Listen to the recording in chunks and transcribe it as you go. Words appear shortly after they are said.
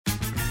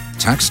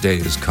Tax day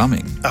is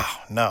coming.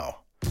 Oh, no.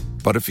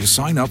 But if you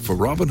sign up for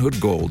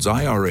Robinhood Gold's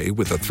IRA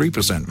with a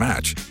 3%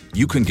 match,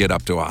 you can get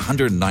up to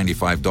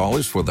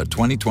 $195 for the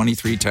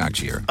 2023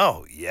 tax year.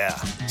 Oh, yeah.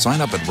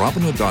 Sign up at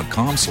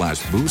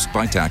Robinhood.com/boost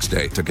by tax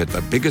day to get the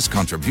biggest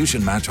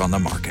contribution match on the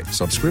market.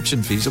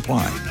 Subscription fees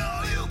apply.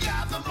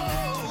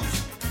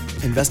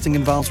 Investing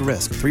involves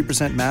risk.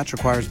 3% match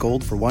requires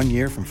gold for 1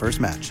 year from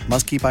first match.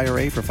 Must keep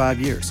IRA for 5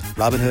 years.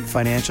 Robinhood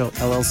Financial,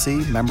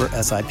 LLC, member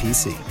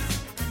SIPC.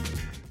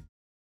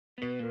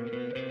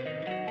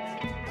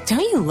 Don't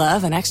you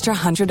love an extra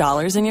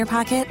 $100 in your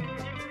pocket?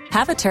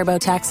 Have a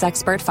TurboTax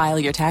expert file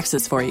your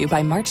taxes for you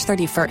by March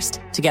 31st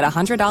to get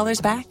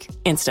 $100 back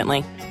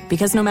instantly.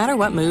 Because no matter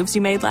what moves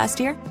you made last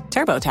year,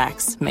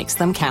 TurboTax makes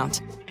them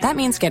count. That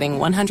means getting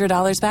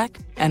 $100 back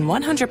and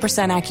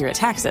 100% accurate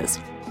taxes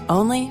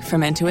only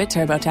from Intuit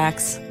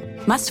TurboTax.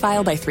 Must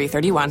file by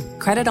 3/31.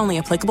 Credit only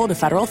applicable to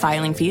federal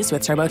filing fees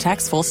with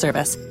TurboTax full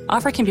service.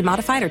 Offer can be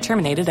modified or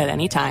terminated at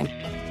any time.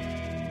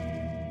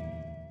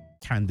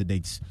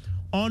 Candidates.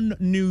 On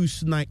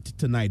News Night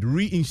tonight,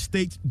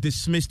 reinstate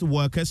dismissed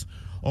workers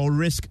or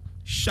risk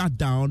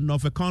shutdown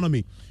of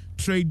economy.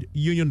 Trade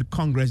Union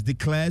Congress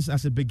declares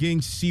as it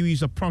begins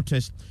series of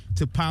protests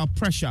to pile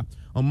pressure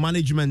on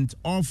management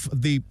of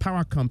the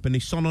power company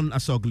Sonon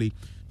Asogli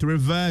to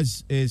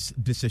reverse its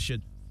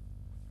decision.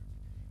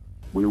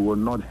 We will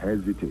not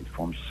hesitate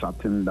from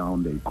shutting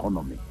down the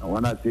economy. And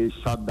when I say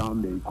shut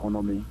down the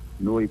economy,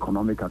 no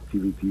economic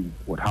activity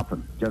would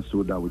happen, just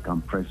so that we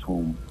can press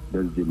home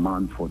this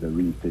demand for the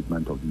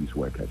reinstatement of these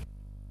workers.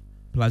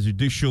 Plus,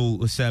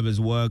 Judicial service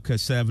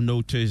workers serve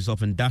notice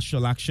of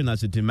industrial action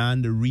as they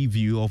demand a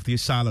review of their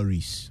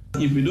salaries.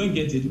 If we don't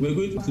get it, we're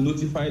going to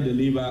notify the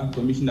Labour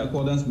Commission in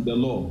accordance with the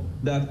law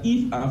that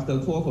if after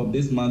 12th of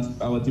this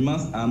month our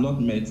demands are not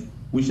met,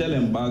 we shall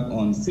embark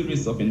on a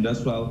series of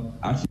industrial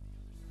action.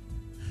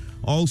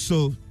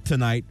 Also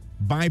tonight,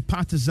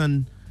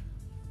 bipartisan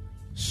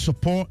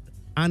support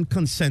and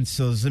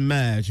consensus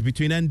emerged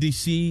between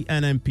NDC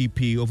and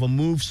NPP over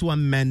moves to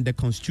amend the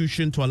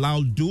constitution to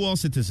allow dual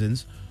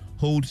citizens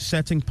hold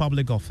certain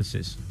public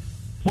offices.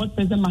 What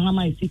President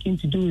Mahama is seeking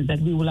to do is that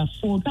we will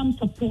afford some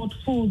support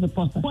for the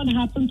process. What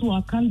happened to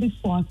our candidates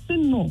for us?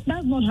 No,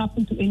 that's not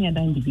happened to any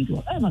other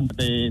individual ever.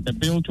 The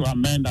bill to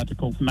amend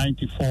Article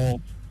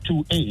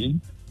 94(2)A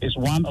is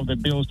one of the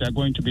bills they're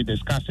going to be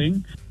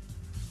discussing.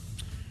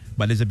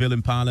 But is a bill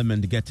in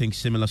Parliament getting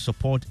similar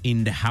support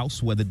in the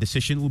House where the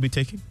decision will be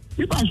taken?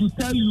 If I should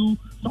tell you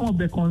some of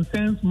the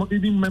concerns,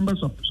 even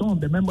some of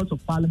the members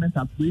of Parliament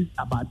have raised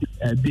about this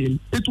bill,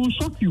 it will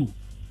shock you.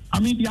 I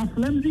mean, they are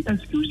flimsy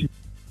excuses.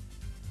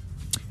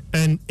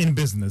 And in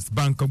business,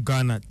 Bank of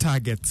Ghana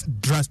targets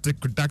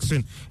drastic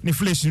reduction in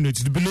inflation rate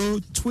to below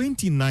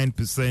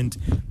 29%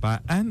 by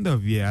end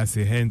of year as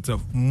a hint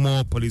of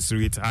more policy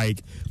rate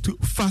hike to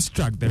fast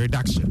track the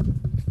reduction.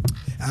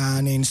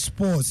 And in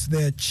sports,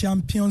 the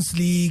Champions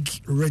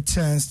League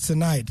returns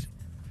tonight.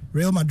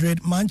 Real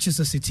Madrid,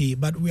 Manchester City,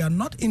 but we are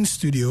not in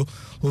studio.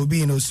 We'll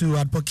be in Osu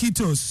at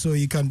Poquitos, so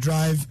you can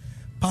drive,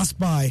 pass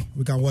by,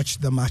 we can watch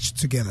the match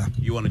together.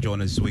 You want to join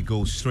us? We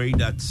go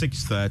straight at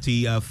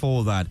 6:30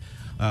 for that,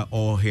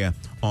 all here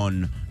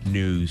on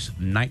News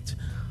Night.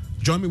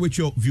 Join me with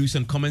your views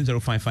and comments,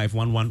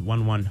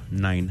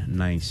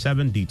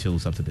 055-11-11997.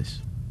 Details after this.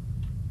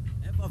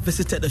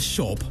 Visited a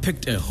shop,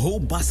 picked a whole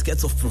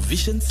basket of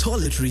provisions,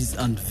 toiletries,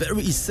 and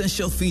very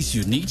essential things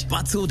you need,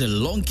 battled a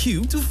long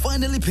queue to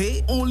finally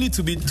pay, only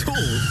to be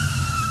told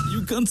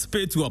you can't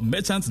pay to a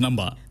merchant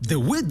number the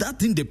way that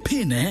thing they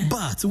pay,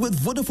 but with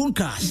Vodafone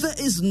Cash there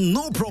is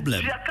no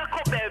problem.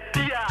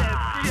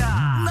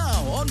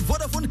 Now on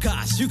Vodafone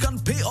Cash you can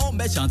pay all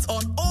merchants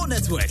on all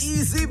networks,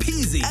 easy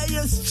peasy,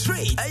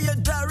 straight,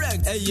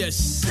 direct,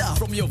 sharp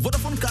from your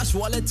Vodafone Cash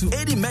wallet to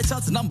any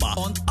merchant number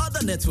on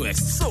other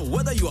networks. So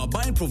whether you are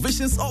buying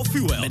provisions or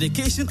fuel,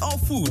 medication or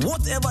food,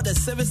 whatever the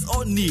service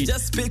or need,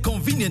 just pay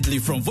conveniently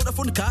from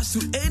Vodafone Cash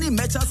to any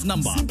merchant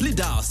number. Simply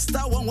dial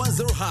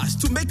 *110#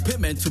 to make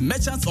payment to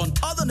merchants on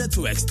other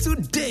networks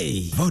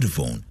today.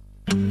 Vodafone.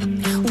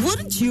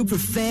 Wouldn't you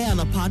prefer an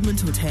apartment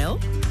hotel?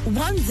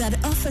 One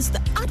that offers the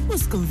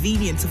utmost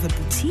convenience of a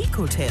boutique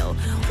hotel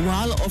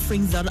while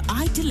offering the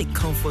idyllic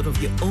comfort of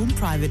your own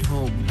private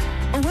home.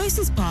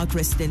 Oasis Park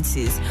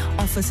Residences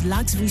offers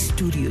luxury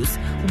studios,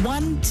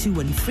 1,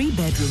 2, and 3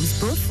 bedrooms,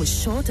 both for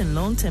short and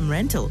long-term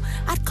rental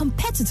at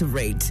competitive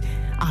rates.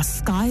 Our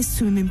sky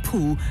swimming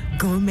pool,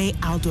 gourmet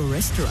outdoor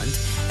restaurant,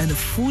 and a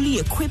fully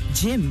equipped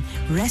gym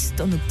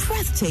rest on a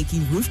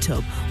breathtaking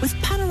rooftop with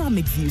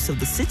panoramic views of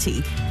the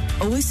city.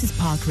 Oasis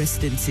Park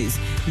Residences,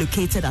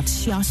 located at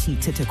Shiashi,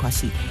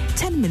 Tetekwashi,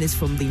 10 minutes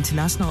from the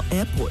international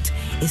airport,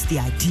 is the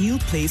ideal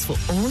place for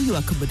all your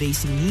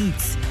accommodation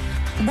needs.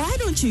 Why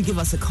don't you give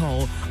us a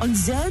call on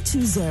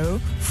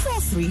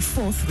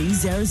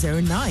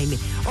 020-4343-009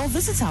 or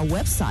visit our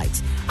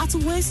website at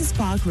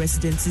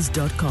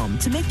oasisparkresidences.com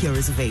to make your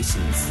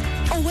reservations.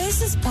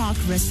 Oasis Park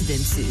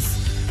Residences,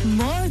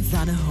 more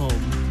than a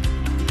home.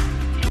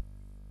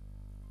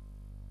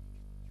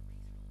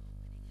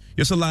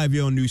 You're still live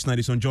here on Newsnight.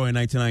 It's on Joy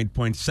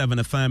 99.7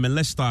 FM. And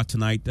let's start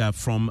tonight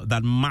from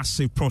that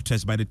massive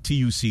protest by the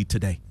TUC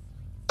today.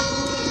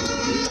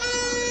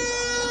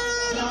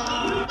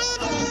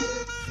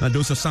 Now,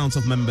 those are sounds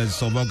of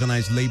members of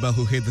organized labor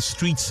who hit the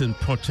streets in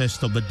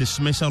protest of the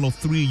dismissal of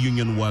 3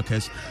 union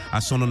workers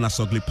at Sono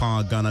Nasogli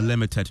Power Ghana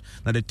Limited.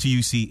 Now, the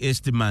TUC is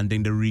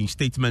demanding the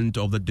reinstatement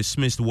of the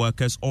dismissed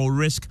workers or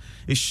risk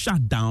a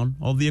shutdown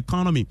of the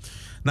economy.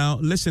 Now,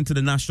 listen to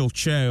the national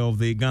chair of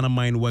the Ghana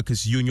Mine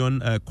Workers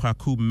Union,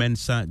 Kwaku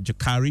Mensah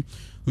Jakari,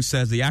 who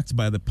says the act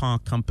by the power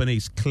company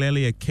is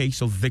clearly a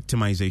case of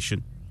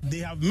victimization.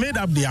 They have made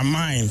up their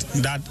mind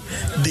that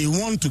they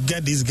want to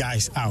get these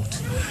guys out.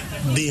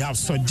 They have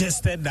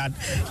suggested that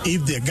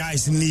if the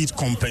guys need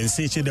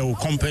compensation, they will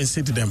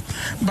compensate them.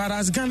 But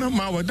as Ghana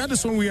Mine, that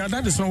is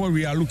not what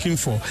we are looking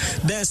for.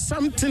 There's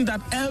something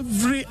that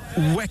every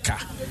worker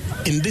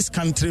in this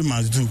country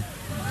must do.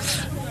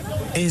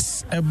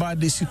 It's about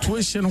the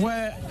situation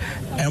where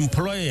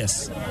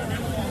employers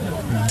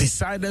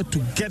decided to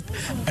get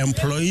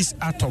employees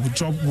out of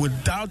job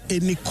without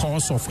any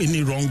cause of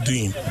any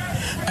wrongdoing.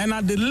 And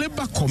at the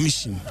Labour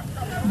Commission,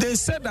 they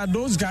said that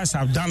those guys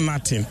have done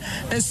nothing.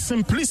 It's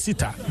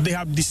simplicity. They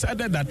have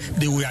decided that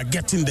they were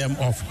getting them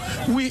off.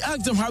 We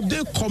asked them, have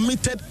they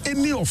committed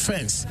any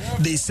offense?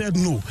 They said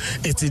no.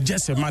 It is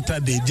just a matter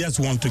they just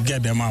want to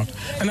get them out.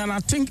 And then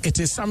I think it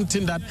is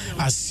something that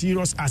as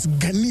serious as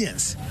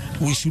Ghanaians,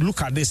 we should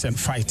look at this and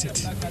fight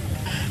it.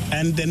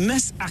 And the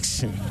next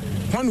action,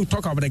 when we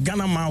talk about the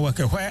Ghana Mine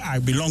Worker, where I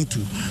belong to,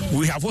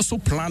 we have also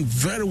planned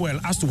very well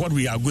as to what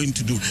we are going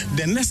to do.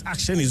 The next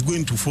action is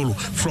going to follow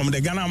from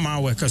the Ghana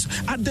Mine Workers.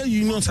 Other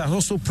unions have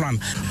also planned,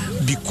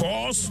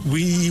 because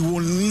we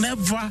will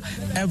never,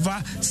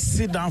 ever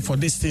sit down for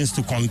these things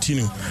to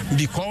continue.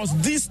 Because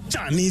these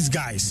Chinese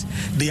guys,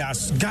 they are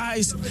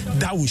guys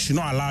that we should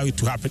not allow it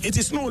to happen. It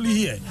is not only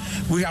here.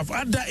 We have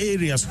other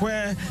areas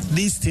where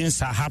these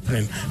things are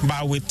happening,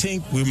 but we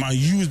think we must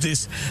use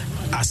this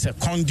as a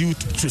conduit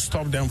to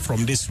stop them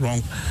from this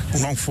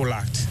wrongful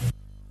act.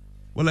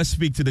 Well, let's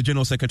speak to the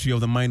General Secretary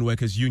of the Mine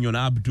Workers Union,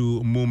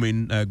 Abdul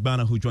Mumin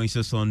Gbana, who joins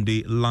us on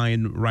the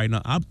line right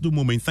now. Abdul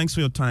Mumin, thanks for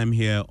your time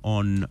here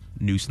on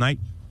Newsnight.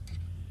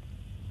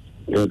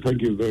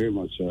 Thank you very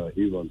much,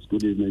 Evans.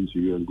 Good evening to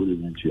you and good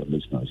evening to your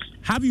listeners.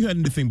 Have you heard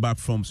anything back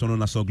from Sono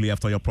Nasogli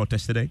after your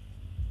protest today?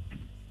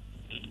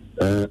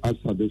 As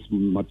at this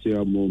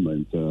material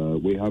moment,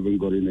 we haven't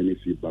gotten any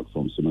feedback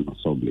from Sono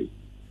Nasogli.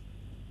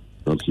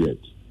 Not yet.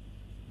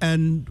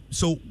 And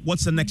so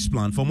what's the next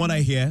plan? From what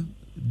I hear,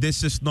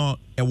 this is not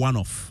a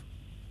one-off.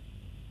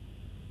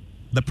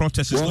 The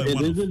protest is not a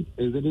one-off.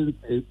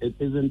 It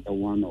isn't a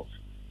one-off.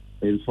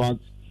 In fact,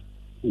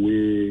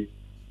 we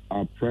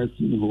are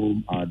pressing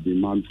home our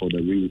demand for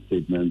the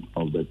reinstatement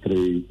of the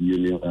 3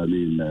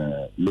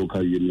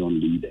 local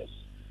union leaders.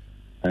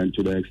 And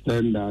to the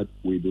extent that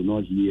we do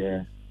not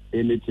hear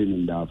anything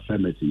in the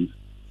affirmative,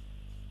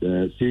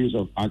 the series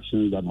of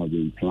actions that have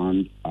been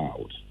planned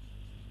out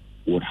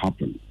would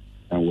happen,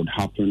 and would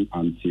happen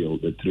until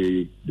the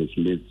 3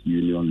 dismissed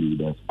union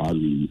leaders are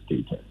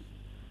reinstated.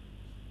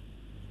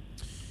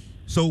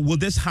 So will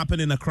this happen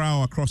in Accra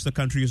or across the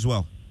country as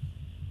well?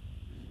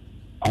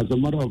 As a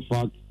matter of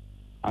fact,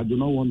 I do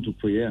not want to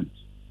preempt,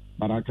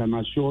 but I can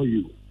assure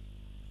you,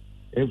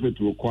 if it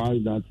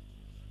requires that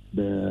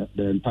the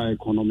entire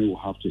economy will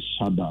have to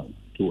shut down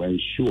to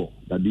ensure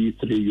that these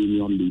 3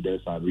 union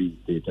leaders are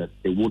reinstated,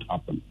 it would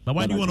happen. But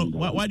why do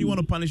you want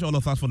to punish all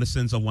of us for the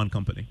sins of one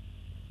company?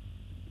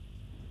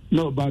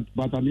 No, but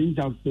an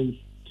injustice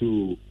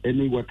to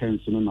any worker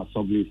in Sono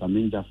Nasogli is an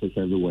injustice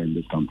everywhere in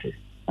this country.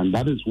 And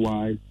that is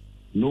why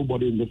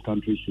nobody in this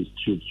country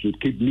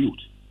should keep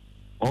mute.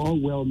 All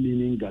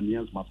well-meaning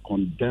Ghanaians must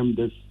condemn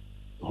this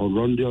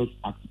horrendous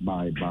act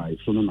by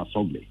Sono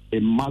Nasogli.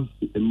 It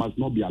must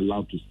not be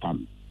allowed to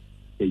stand.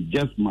 It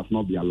just must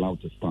not be allowed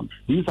to stand.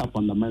 These are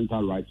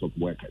fundamental rights of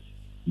workers,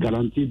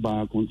 guaranteed by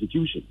our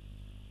Constitution,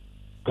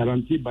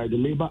 guaranteed by the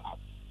Labour Act.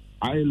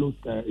 ILO's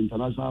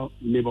International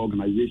Labour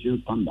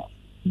Organization standards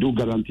do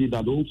guarantee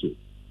that also. If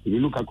you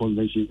look at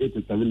Convention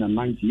 87 and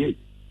 98.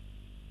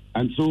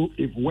 And so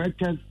if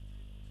workers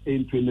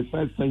in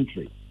 21st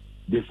century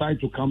decide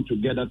to come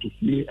together to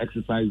freely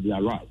exercise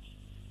their rights,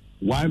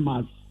 why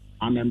must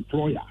an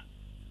employer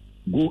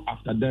go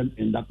after them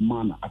in that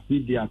manner? As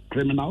if they are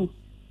criminals,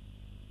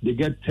 they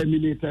get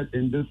terminated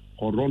in this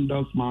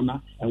horrendous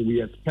manner, and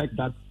we expect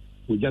that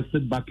we just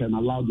sit back and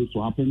allow this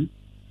to happen?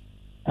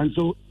 And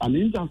so an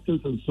injustice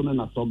in Sono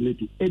Nasogli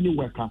to any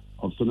worker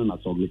of Sono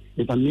Nasogli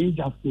is an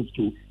injustice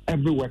to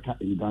every worker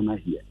in Ghana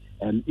here.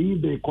 And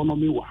if the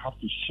economy will have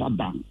to shut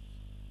down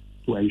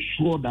to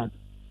ensure that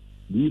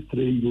these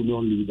 3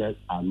 union leaders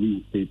are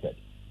reinstated,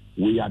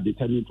 we are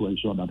determined to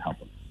ensure that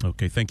happens.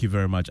 Okay, thank you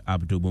very much,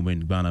 Abdul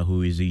Mumin Gbana,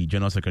 who is the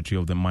General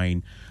Secretary of the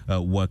Mine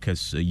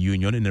Workers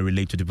Union. In a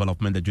related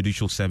development, the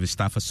Judicial Service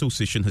Staff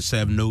Association has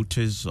served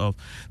notice of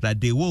that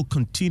they will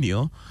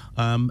continue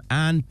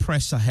and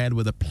press ahead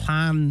with a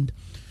planned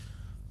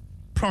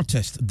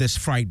protest this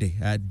Friday.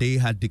 They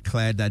had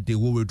declared that they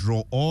will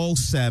withdraw all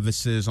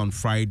services on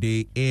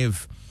Friday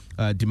if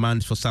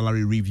demands for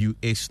salary review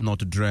is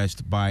not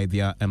addressed by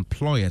their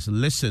employers.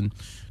 Listen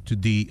to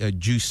the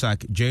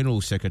JUSAC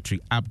General Secretary,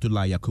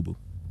 Abdullah Yakubu.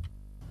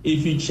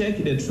 If you check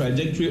the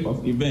trajectory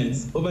of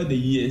events over the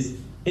years,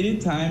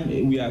 anytime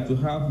we are to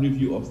have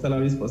review of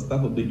salaries for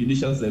staff of the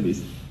judicial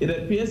service, it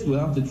appears we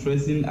have to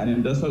threaten an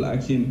industrial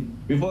action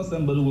before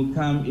somebody will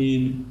come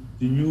in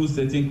to use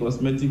certain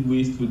cosmetic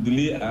ways to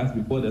delay us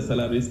before the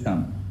salaries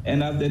come.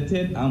 And as the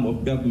third arm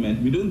of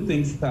government, we don't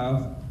think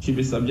staff should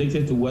be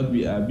subjected to what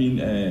we are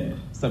being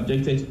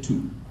subjected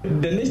to.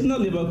 The National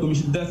Labour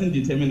Commission doesn't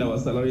determine our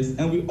salaries,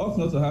 and we ought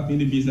not to have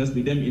any business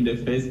with them in the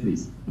first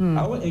place.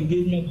 Our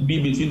engagement will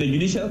be between the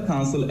Judicial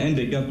Council and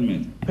the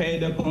government. Per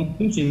the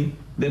Constitution,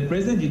 the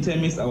President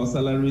determines our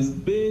salaries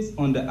based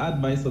on the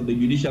advice of the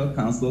Judicial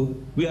Council.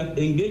 We have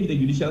engaged the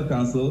Judicial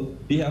Council.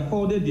 They have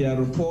forwarded their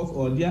report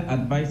or their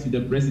advice to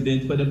the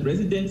President for the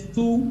President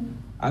to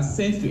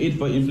assent to it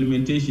for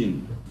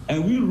implementation.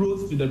 And we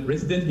wrote to the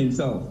President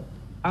himself,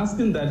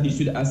 asking that he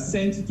should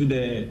assent to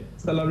the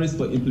salaries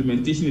for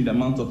implementation in the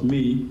month of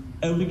May,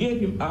 and we gave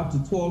him up to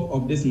 12th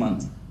of this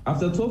month.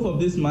 After 12th of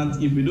this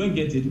month, if we don't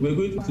get it, we're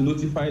going to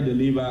notify the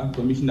Labour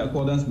Commission in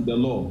accordance with the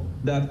law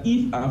that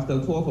if after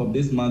 12th of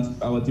this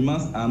month our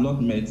demands are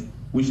not met,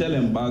 we shall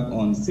embark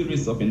on a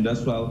series of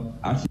industrial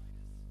action.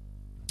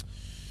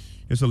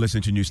 You're still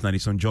listening to News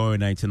 90 on Joy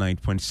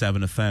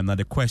 99.7 FM. Now,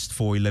 the quest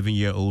for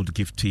 11-year-old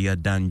giftee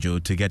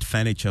Danjo to get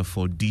furniture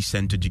for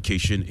decent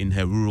education in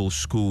her rural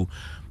school,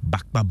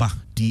 Bakbaba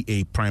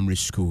DA Primary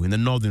School in the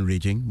northern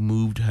region,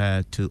 moved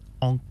her to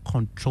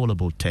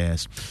uncontrollable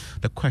tears.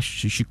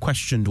 She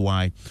questioned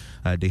why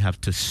they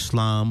have to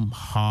slam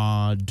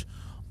hard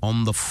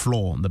on the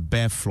floor, on the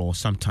bare floor,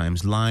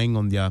 sometimes lying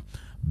on their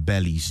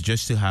bellies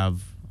just to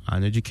have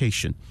an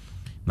education.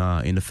 Now,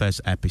 in the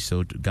first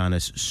episode,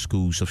 Ghana's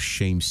Schools of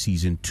Shame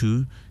Season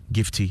 2,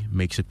 Gifty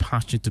makes a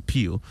passionate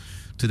appeal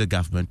to the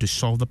government to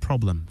solve the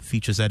problem.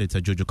 Features editor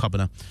Jojo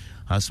Kabana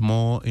has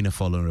more in a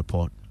following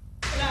report.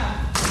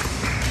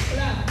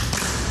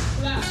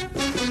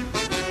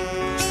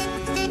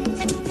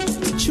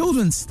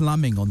 Children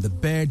slamming on the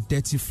bare,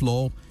 dirty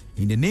floor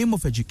in the name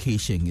of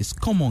education is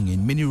common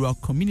in many rural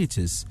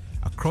communities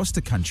across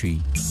the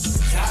country.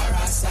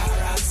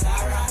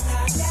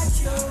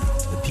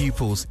 The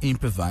pupils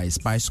improvise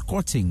by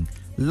squatting,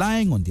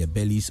 lying on their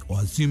bellies or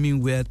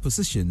assuming weird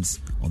positions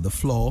on the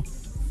floor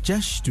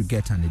just to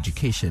get an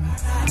education.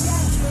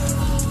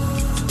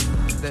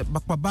 The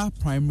Bakbaba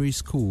Primary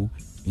School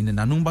in the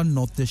Nanumba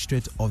North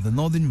District of the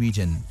Northern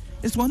Region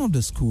is one of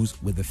the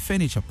schools with a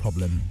furniture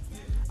problem.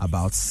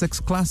 About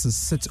 6 classes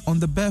sit on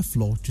the bare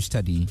floor to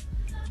study.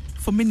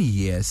 For many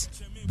years,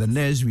 the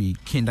nursery,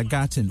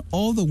 kindergarten,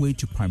 all the way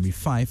to primary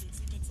 5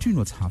 do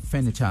not have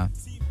furniture.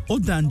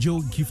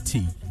 Odanjo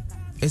Gifty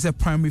is a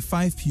primary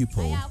 5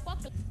 pupil.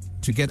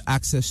 To get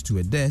access to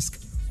a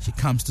desk, she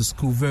comes to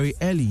school very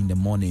early in the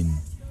morning.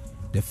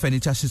 The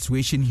furniture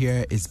situation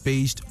here is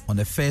based on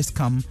a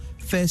first-come,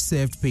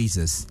 first-served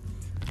basis.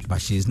 But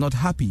she is not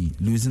happy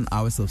losing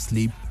hours of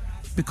sleep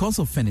because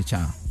of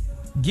furniture.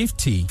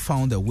 Gifty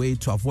found a way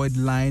to avoid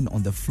lying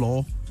on the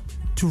floor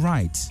to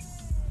write.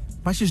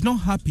 But she's not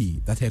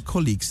happy that her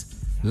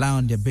colleagues lie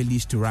on their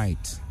bellies to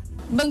write.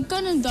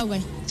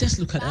 Just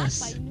look at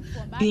us,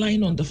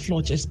 lying on the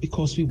floor just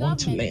because we want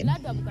to learn.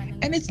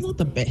 And it's not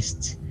the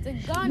best.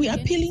 We are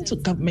appealing to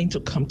government to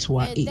come to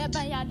our aid.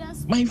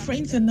 My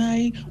friends and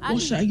I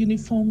wash our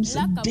uniforms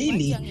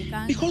daily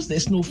because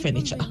there's no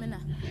furniture.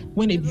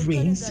 When it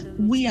rains,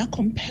 we are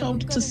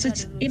compelled to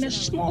sit in a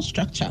small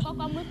structure.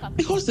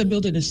 Because the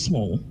building is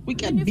small, we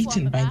get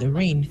beaten by the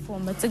rain.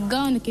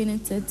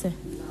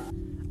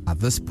 At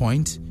this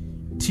point,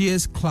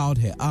 tears cloud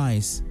her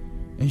eyes,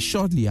 and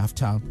shortly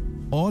after,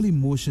 all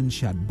emotion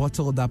she had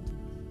bottled up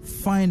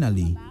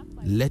finally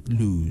let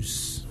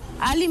loose.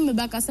 As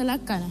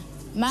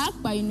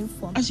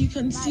you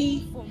can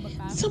see,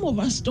 some of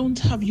us don't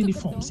have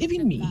uniforms.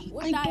 Even me,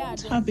 I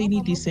don't have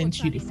any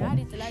decent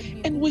uniform.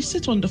 And we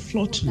sit on the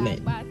floor to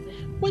learn.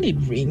 When it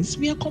rains,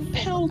 we are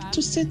compelled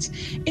to sit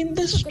in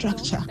this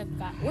structure.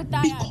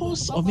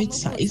 Because of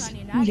its size,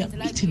 we are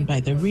beaten by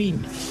the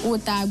rain.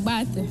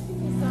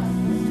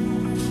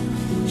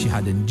 She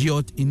had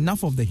endured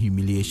enough of the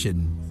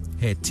humiliation.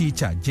 Her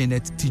teacher,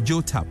 Janet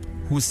Tijotap,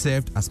 who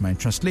served as my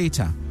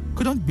translator,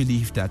 couldn't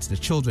believe that the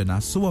children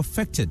are so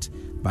affected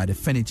by the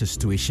furniture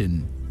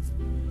situation.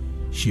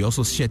 She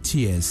also shed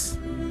tears.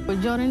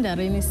 During the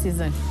rainy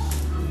season,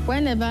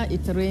 whenever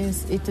it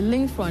rains, it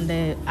links from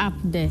the up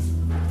there.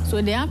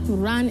 So they have to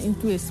run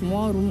into a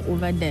small room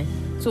over there.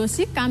 So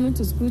she coming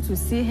to school to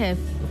see her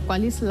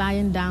colleagues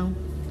lying down.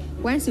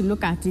 When she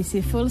look at it,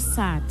 she feels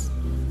sad.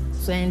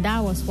 So and that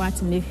was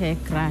what made her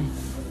cry.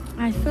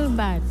 I feel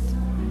bad.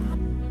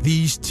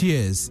 These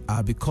tears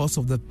are because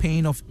of the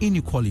pain of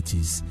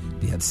inequalities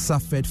they had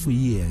suffered for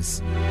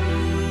years.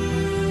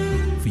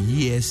 For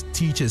years,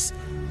 teachers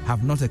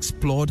have not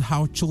explored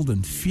how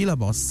children feel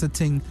about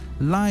sitting,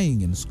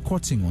 lying and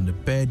squatting on the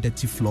bare,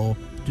 dirty floor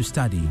to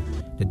study.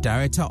 The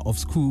director of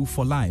School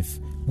for Life,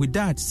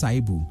 Widat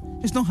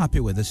Saibu, is not happy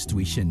with the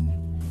situation.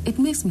 It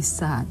makes me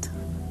sad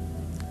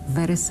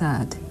very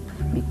sad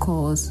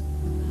because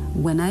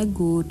when I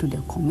go to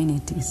the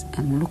communities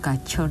and look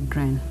at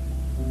children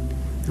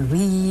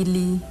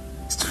really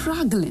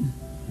struggling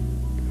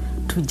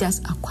to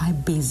just acquire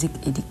basic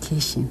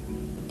education.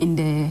 In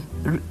the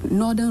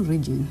northern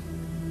region,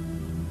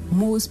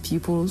 most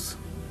pupils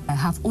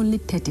have only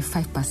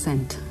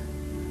 35%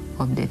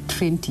 of the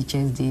trained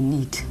teachers they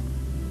need.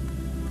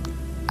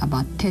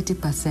 About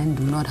 30%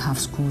 do not have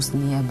schools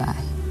nearby.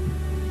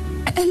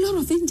 A lot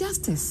of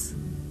injustice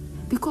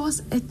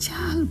because a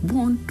child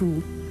born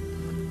to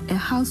a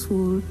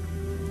household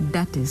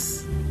that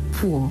is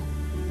poor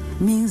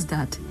means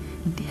that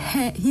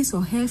his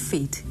or her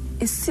fate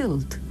is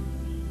sealed.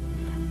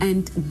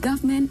 And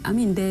government,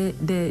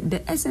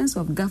 the essence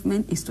of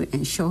government is to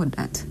ensure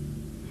that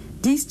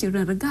these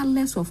children,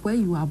 regardless of where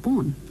you are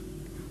born,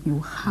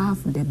 you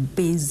have the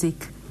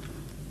basic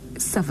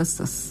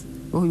services,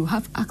 or you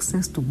have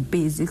access to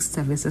basic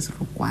services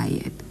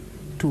required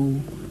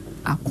to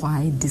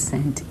acquire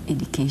decent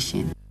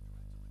education.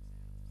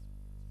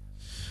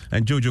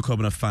 And Jojo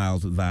Kobna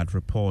filed that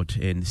report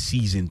in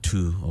season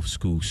 2 of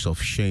Schools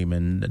of Shame,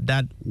 and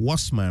that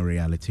was my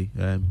reality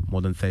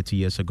more than 30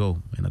 years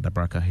ago in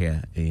Adabraka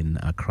here in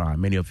Accra.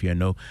 Many of you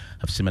know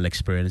have similar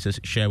experiences.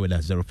 Share with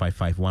us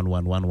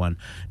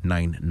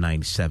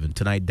 055-111-997.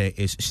 Tonight there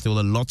is still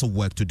a lot of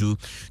work to do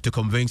to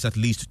convince at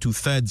least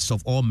 2/3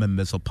 of all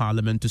members of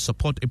Parliament to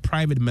support a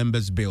private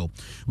member's bill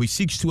which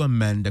seeks to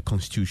amend the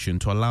Constitution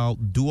to allow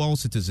dual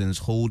citizens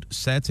hold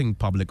certain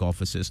public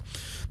offices.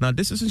 Now,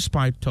 this is in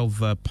spite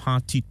of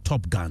party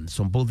top guns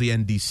on both the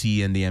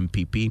NDC and the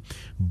MPP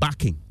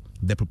backing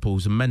the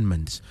proposed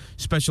amendments.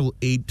 Special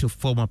aide to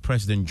former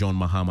President John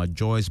Mahama,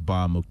 Joyce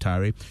Bar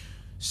Mukhtari,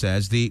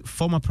 says the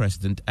former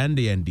president and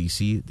the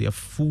NDC, they are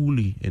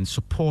fully in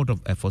support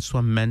of efforts to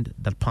amend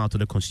that part of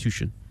the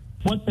Constitution.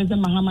 What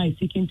President Mahama is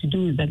seeking to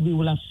do is that we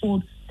will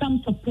afford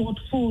some support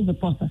for the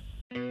process.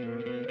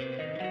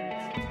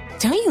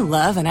 Don't you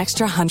love an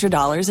extra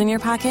 $100 in your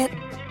pocket?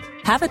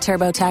 Have a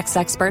TurboTax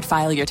expert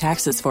file your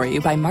taxes for you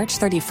by March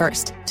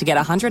 31st to get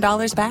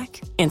 $100 back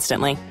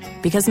instantly.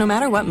 Because no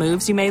matter what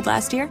moves you made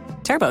last year,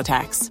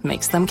 TurboTax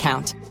makes them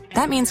count.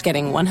 That means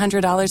getting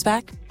 $100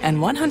 back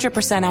and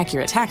 100%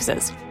 accurate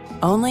taxes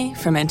only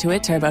from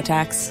Intuit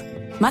TurboTax.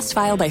 Must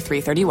file by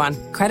 3/31.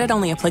 Credit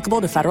only applicable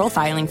to federal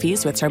filing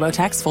fees with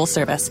TurboTax full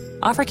service.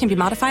 Offer can be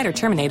modified or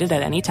terminated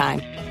at any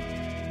time.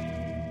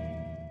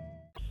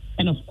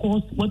 And of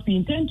course, what we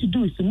intend to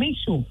do is to make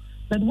sure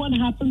that what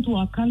happened to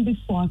our candidates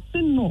for our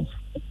sin north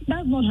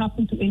does not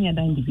happen to any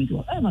other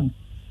individual. Evans,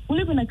 we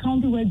live in a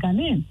county where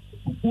Ghanaians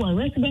who are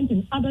resident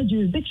in other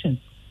jurisdictions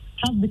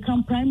have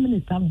become prime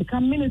ministers, have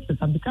become ministers,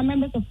 have become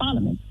members of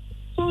parliament.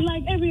 So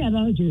like every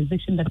other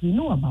jurisdiction that we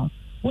know about,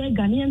 where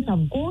Ghanaians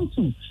have gone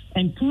to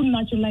and through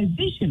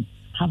naturalization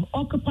have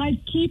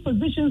occupied key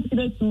positions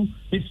either to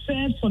be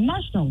served for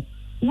nationals,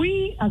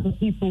 we as a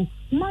people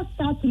must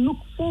start to look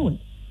forward,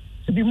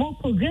 to be more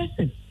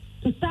progressive,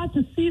 to start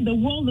to see the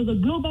world as a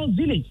global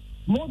village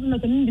more than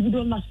as an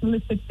individual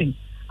nationalistic thing.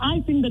 I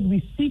think that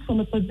we speak from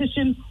a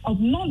position of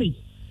knowledge,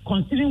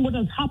 considering what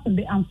has happened,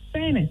 the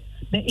unfairness,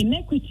 the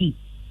inequity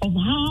of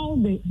how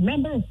the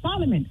member of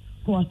parliament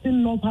for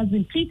Asin North has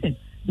been treated,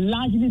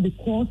 largely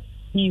because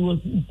he was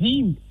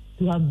deemed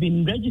to have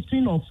been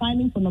registering or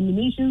filing for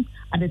nominations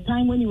at a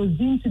time when he was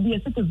deemed to be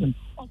a citizen.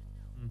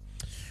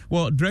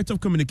 Well, Director of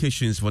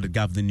Communications for the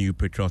governing New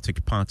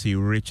Patriotic Party,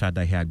 Richard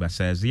Ahiagba,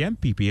 says the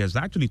MPP has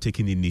actually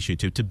taken the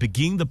initiative to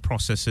begin the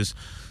processes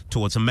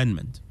towards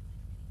amendment.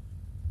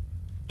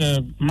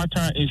 The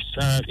matter is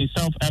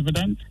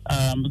self-evident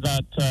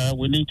that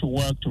we need to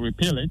work to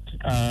repeal it.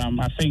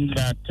 I think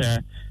that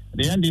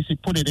the NDC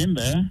put it in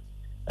there,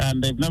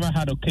 and they've never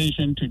had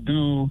occasion to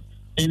do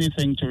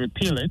anything to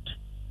repeal it.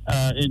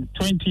 In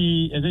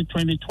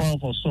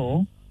 2012 or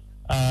so,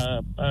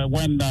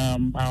 when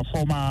our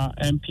former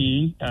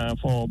MP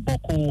for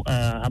Boko,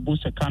 Abu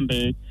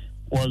Sekande,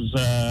 was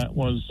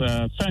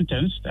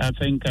sentenced, I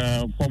think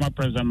former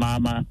President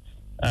Mahama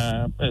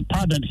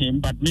pardoned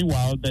him, but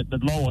meanwhile the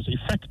law was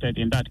effected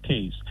in that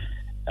case.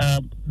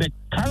 The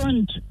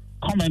current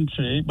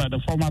commentary by the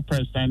former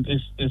president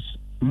is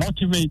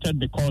motivated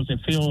because they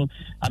feel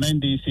an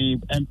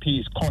NDC MP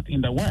is caught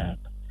in the web.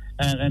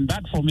 And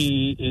that, for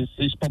me,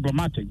 is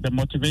problematic. The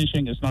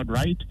motivation is not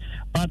right.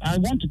 But I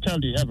want to tell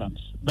you, Evans,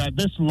 that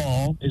this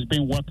law is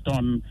being worked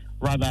on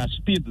rather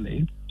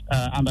speedily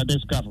under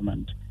this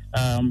government.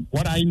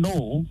 What I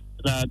know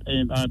that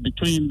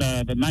between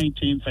the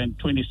 19th and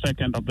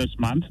 22nd of this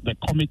month, the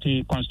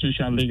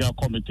Constitutional Legal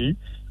Committee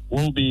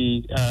will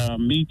be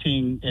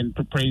meeting in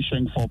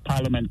preparation for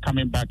Parliament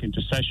coming back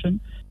into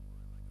session.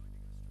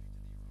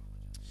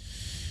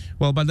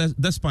 Well, but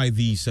despite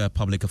these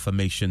public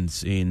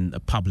affirmations in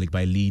public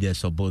by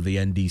leaders of both the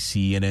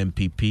NDC and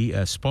MPP,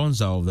 a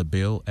sponsor of the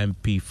bill,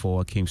 MP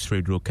for Kings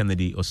Fredro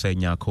Kennedy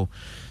Osenyako,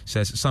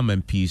 says some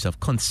MPs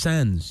have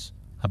concerns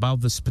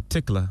about this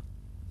particular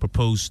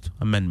proposed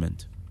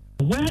amendment.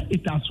 Where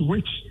it has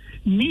reached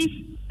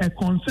needs a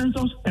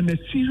consensus and a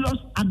serious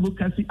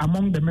advocacy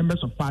among the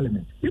members of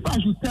parliament. If I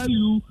should tell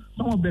you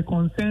some of the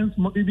concerns,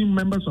 even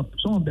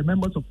some of the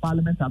members of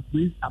parliament have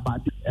raised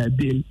about the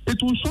bill, it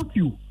will shock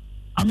you.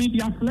 I mean,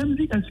 they are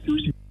flimsy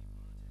excuses.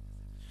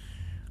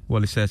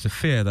 Well, it says a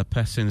fear that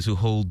persons who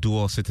hold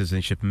dual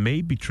citizenship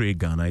may betray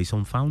Ghana is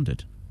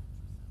unfounded.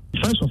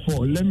 First of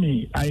all,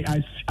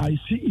 I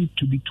see it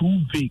to be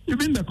too vague.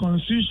 Even the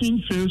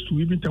Constitution fails to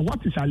even tell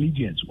what is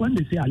allegiance. When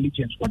they say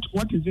allegiance,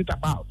 what is it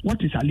about?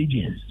 What is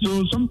allegiance?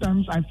 So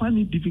sometimes I find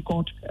it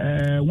difficult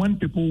when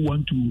people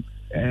want to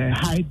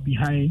hide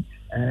behind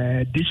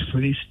this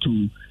phrase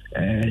to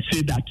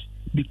say that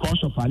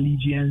because of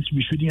allegiance,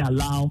 we shouldn't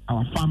allow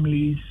our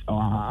families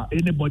or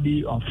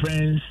anybody or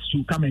friends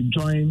to come and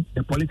join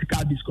the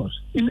political discourse.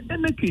 In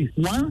any case,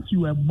 once you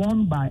were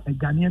born by a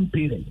Ghanaian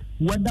parent,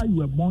 whether you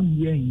were born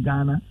here in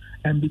Ghana,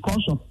 and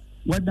because of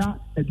whether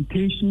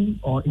education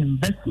or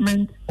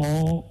investment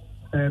or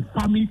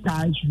family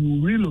ties,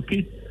 you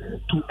relocate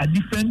to a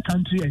different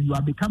country and you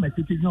have become a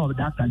citizen of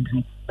that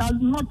country, does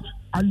not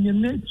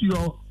alienate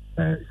your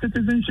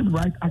citizenship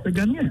right as a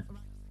Ghanaian.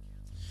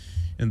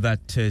 And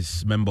that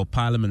is Member of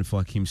Parliament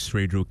for Akim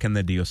Sredro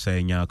Kennedy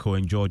Osei-Nyako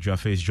in Georgia.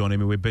 Face joining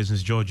me with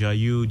Business Georgia. Do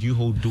you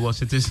hold dual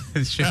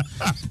citizenship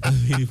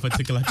in a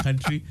particular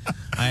country?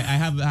 I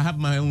have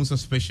my own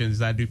suspicions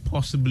that you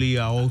possibly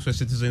are also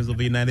citizens of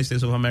the United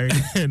States of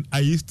America. And I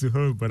used to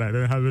hold, but I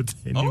don't have it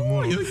anymore.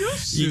 Oh, you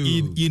used to.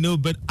 You know,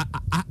 but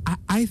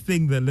I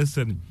think that,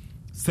 listen,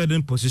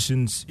 certain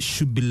positions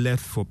should be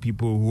left for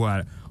people who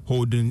are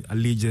holding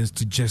allegiance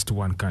to just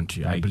one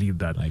country. I believe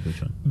that.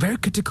 Very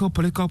critical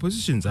political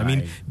positions. I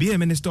mean, be a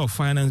Minister of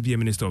Finance, be a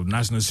Minister of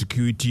National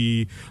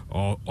Security,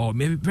 or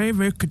maybe very,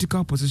 very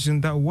critical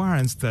position that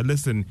warrants that,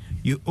 listen,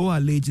 you owe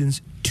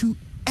allegiance to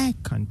a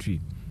country.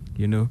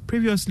 You know,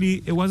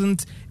 previously it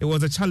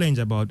was a challenge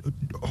about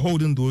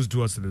holding those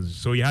dual citizens.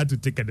 So you had to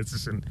take a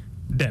decision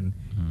then.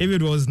 If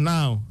it was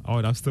now, I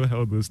would have still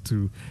held those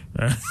two.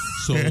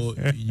 So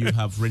you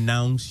have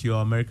renounced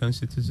your American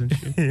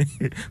citizenship?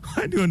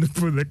 Why do you want to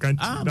put the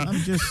country down?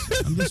 I'm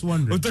just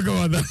wondering. We'll talk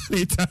about that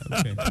later.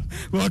 Okay.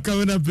 Well,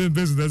 coming up in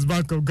business,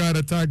 Bank of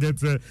Ghana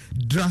targets a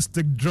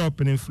drastic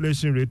drop in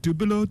inflation rate to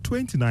below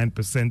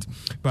 29%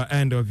 by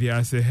end of year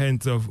as a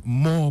hint of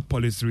more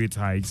policy rate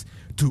hikes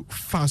to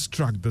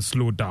fast-track the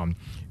slowdown.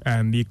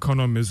 And the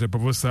economist,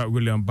 Professor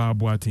William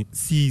Barboating,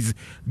 sees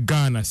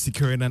Ghana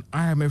securing an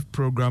IMF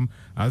program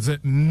as a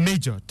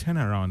major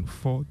turnaround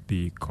for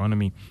the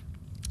economy.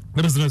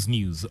 The business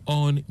news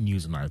on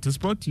Newsnight is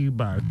brought to you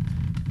by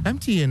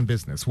MTN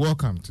Business.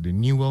 Welcome to the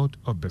new world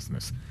of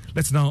business.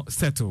 Let's now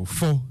settle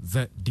for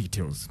the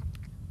details.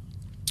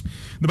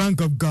 The Bank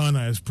of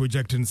Ghana is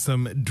projecting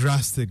some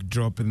drastic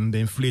drop in the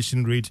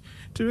inflation rate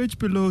to reach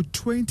below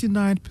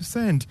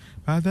 29%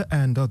 by the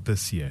end of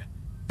this year.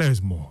 There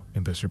is more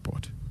in this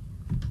report.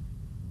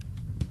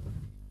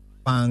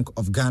 Bank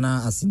of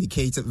Ghana has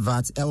indicated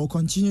that it will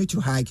continue to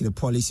hike the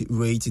policy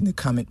rate in the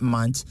coming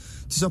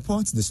months to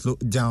support the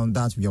slowdown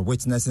that we are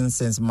witnessing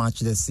since March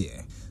this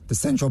year. The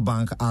central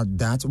bank added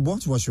that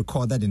what was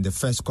recorded in the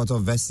first quarter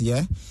of this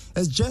year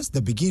is just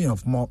the beginning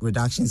of more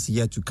reductions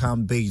yet to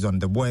come based on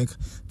the work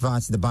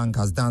that the bank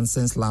has done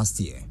since last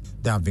year.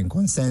 There have been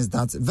concerns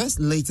that this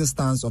latest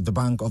stance of the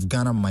Bank of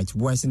Ghana might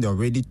worsen the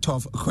already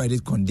tough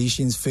credit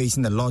conditions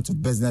facing a lot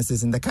of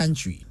businesses in the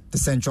country. The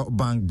central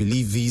bank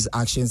believes these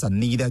actions are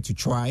needed to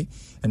try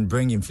and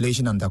bring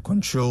inflation under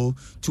control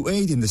to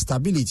aid in the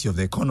stability of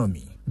the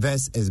economy.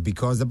 This is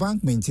because the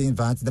bank maintains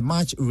that the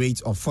March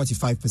rate of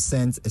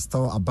 45% is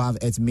still above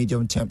its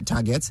medium-term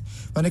target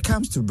when it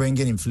comes to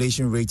bringing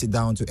inflation rate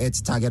down to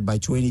its target by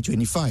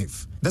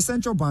 2025. The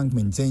central bank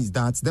maintains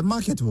that the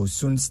market will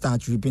soon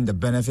start reaping the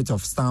benefit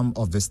of some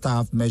of the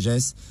staff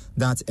measures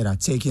that it has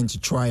taken to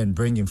try and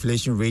bring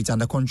inflation rate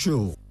under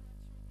control.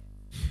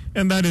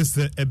 And that is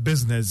a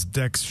business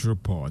desk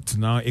report.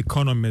 Now,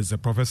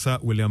 economist Professor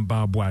William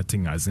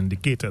Barboating has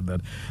indicated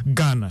that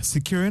Ghana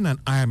securing an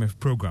IMF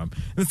program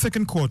in the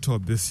second quarter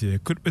of this year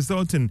could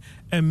result in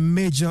a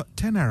major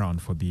turnaround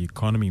for the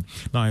economy.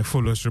 Now, it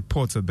follows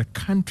reports that the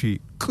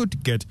country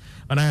could get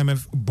an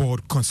IMF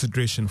board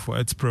consideration for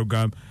its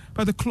program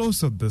by the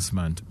close of this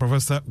month.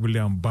 Professor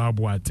William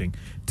Barboating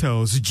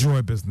tells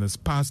Joy Business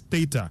past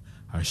data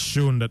has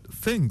shown that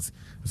things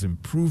has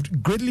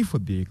improved greatly for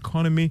the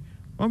economy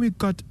when we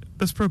got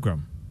this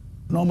program.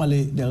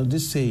 Normally, there's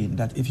this saying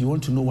that if you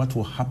want to know what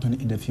will happen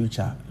in the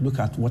future, look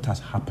at what has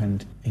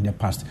happened in the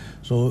past.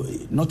 So,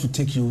 not to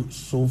take you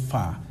so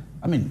far,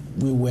 I mean,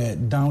 we were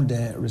down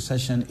the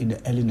recession in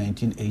the early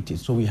 1980s.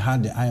 So we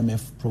had the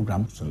IMF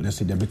program. So let's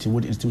say the Bretton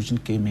Woods institution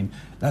came in.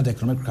 That's the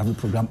economic recovery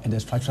program and the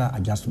structural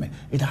adjustment.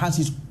 It has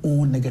its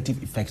own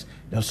negative effects.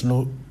 There's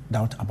no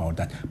doubt about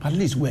that. But at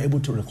least we're able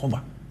to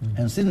recover.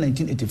 And since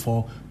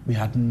 1984, we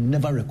had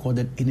never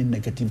recorded any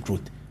negative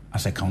growth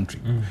as a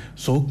country.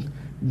 So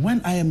when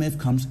IMF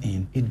comes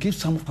in, it gives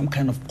some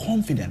kind of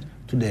confidence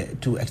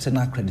to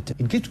external creditors.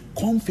 It gives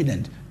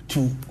confidence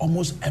to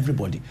almost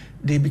everybody.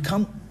 They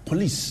become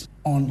police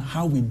on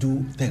how we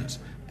do things.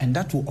 And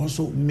that will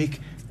also make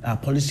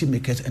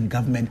policymakers and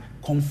government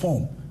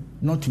conform,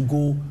 not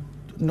to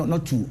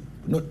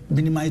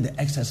minimize the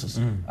excesses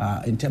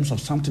in terms of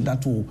something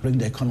that will bring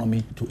the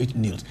economy to its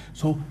knees.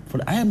 So for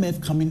the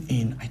IMF coming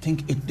in, I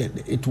think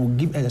it will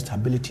give us the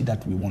stability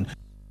that we want.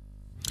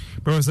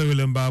 Professor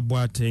William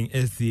Boateng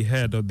is the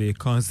head of the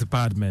Economics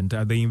Department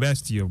at the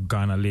University of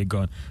Ghana,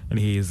 Legon, and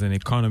he is an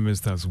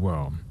economist as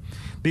well.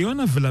 The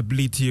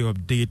unavailability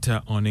of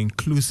data on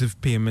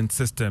inclusive payment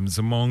systems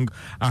among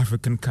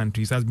African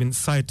countries has been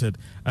cited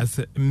as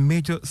a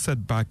major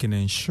setback in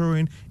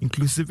ensuring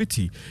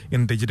inclusivity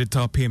in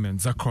digital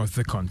payments across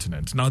the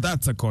continent. Now,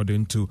 that's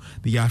according to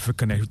the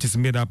African, which is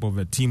made up of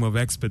a team of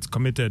experts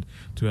committed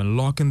to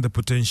unlocking the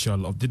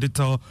potential of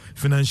digital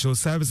financial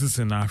services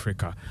in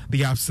Africa.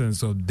 The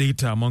absence of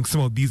data among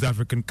some of these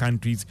African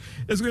countries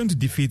is going to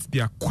defeat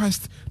their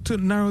quest to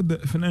narrow the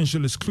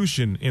financial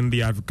exclusion in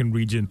the African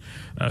region.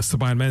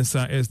 Saban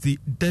Mensah is the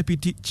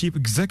Deputy Chief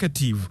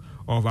Executive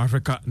of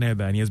Africa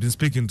Nether, and he has been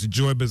speaking to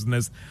Joy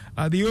Business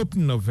at the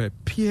opening of a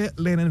peer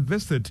learning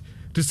visit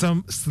to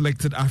some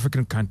selected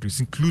African countries,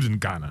 including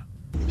Ghana.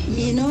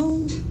 You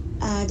know,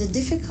 the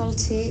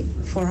difficulty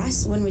for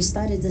us when we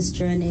started this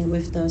journey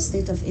with the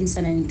State of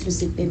Instant and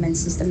Inclusive Payment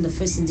System, the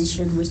first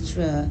edition, which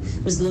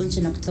was launched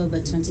in October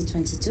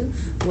 2022,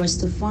 was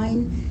to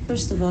find,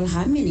 first of all,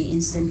 how many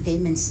instant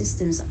payment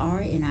systems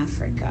are in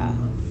Africa?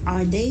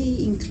 Are they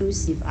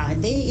inclusive? Are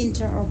they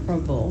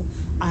interoperable?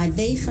 Are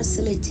they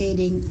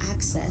facilitating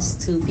access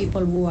to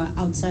people who are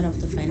outside of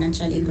the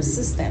financial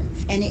ecosystem?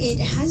 And it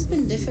has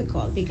been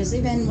difficult because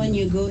even when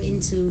you go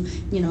into,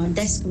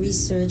 desk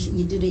research,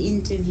 you do the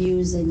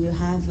interviews and you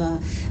have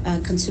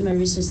consumer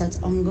research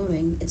that's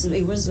ongoing,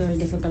 it was very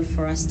difficult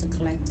for us to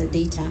collect the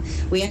data.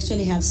 We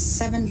actually have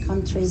 7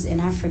 countries in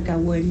Africa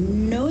where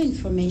no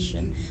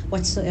information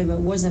whatsoever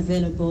was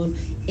available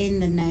in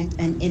the net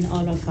and in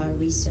all of our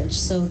research.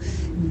 So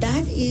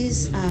that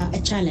is a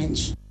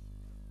challenge.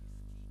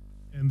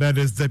 And that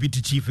is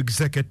Deputy Chief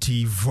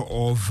Executive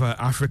of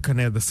Africa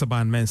Nether,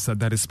 Saban Mensah,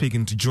 that is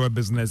speaking to Joy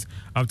Business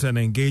after an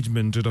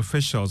engagement with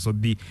officials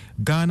of the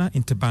Ghana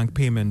Interbank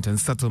Payment and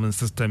Settlement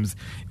Systems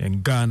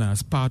in Ghana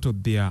as part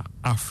of their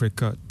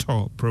Africa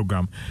Tour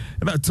program.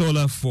 And that's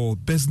all for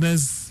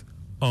business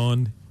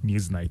on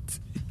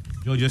Newsnight.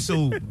 You're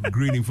still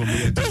greeting from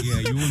here to here.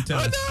 You won't tell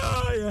us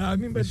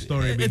the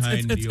story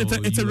behind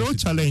it's a real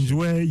challenge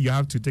where you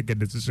have to take a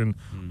decision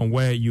on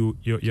where your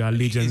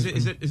allegiance.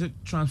 Is it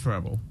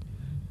transferable?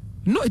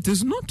 No, it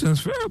is not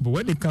transferable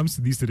when it comes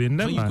to these today.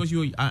 Because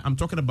I'm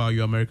talking about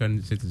your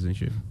American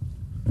citizenship.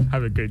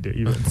 Have a great day,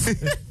 Evans.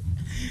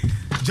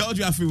 George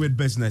Jaffe with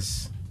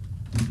business.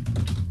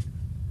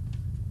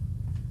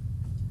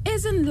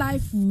 Isn't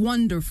life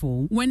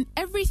wonderful when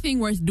everything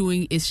worth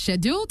doing is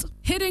scheduled?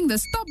 Hitting the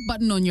stop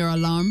button on your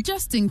alarm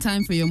just in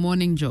time for your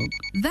morning jog.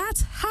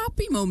 That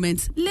happy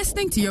moment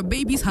listening to your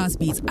baby's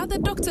heartbeat at the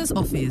doctor's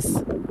office.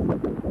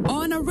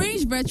 Or an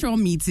arranged virtual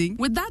meeting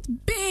with that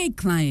big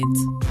client.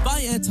 Buy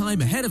airtime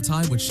ahead of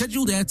time with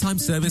scheduled airtime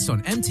service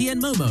on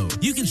MTN Momo.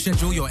 You can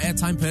schedule your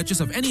airtime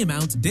purchase of any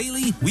amount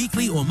daily,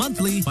 weekly, or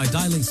monthly by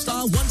dialing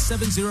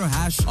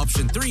 *170#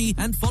 option 3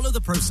 and follow the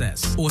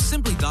process. Or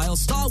simply dial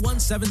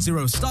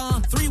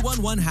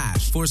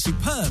 *170*311# for a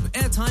superb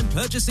airtime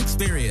purchase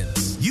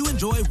experience. You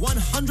enjoy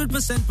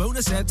 100%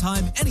 bonus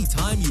airtime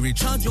anytime you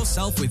recharge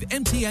yourself with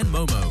MTN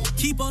Momo.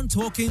 Keep on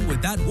talking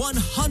with that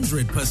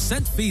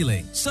 100%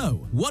 feeling.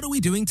 So, what are we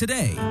doing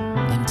today?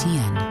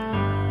 MTN.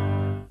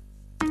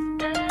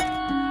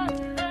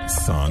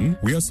 Son,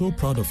 we are so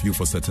proud of you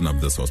for setting up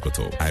this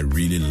hospital. I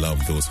really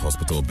love those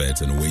hospital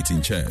beds and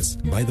waiting chairs.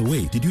 By the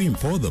way, did you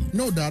import them?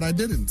 No, Dad, I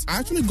didn't. I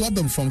actually got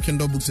them from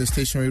Kindle Books and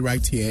Stationery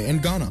right here in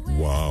Ghana.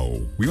 Wow.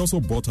 We also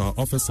bought our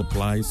office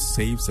supplies,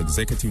 safes,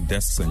 executive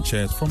desks and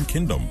chairs from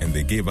Kingdom, and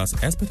they gave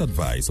us expert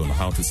advice on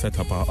how to set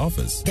up our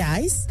office.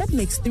 Guys, that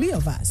makes 3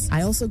 of us.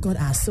 I also got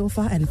our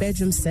sofa and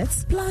bedroom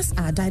sets, plus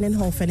our dining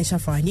hall furniture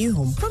for our new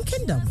home from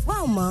Kingdom.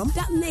 Wow, Mom,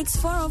 that makes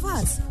 4 of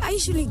us. I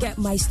usually get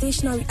my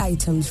stationery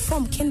items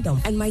from Kingdom,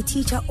 and my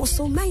teacher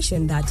also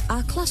mentioned that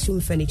our classroom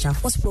furniture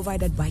was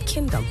provided by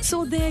Kingdom.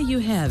 So there you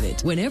have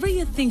it. Whenever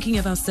you're thinking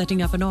about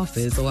setting up an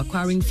office or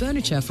acquiring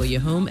furniture for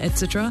your home,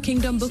 etc.,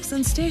 Kingdom Books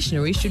and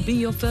Stationery should be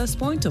your first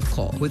point of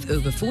call. With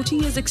over 40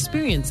 years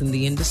experience in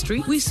the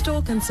industry, we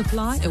stock and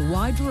supply a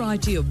wide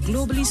variety of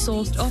globally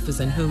sourced office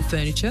and home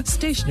furniture,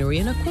 stationery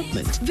and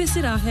equipment.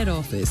 Visit our head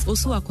office,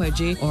 Osu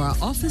Akwaje, or our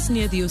office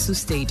near the Osu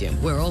Stadium.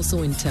 We're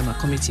also in Tema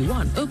Community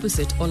 1,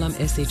 opposite Olam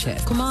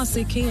SHF,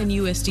 Kumasi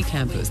KNUST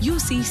campus,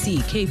 UCC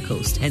Cape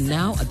Coast, and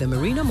now at the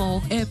Marina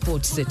Mall,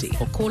 Airport City.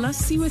 Or call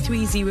us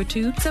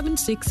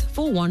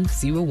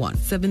 0302-764101,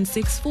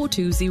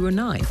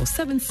 764209, or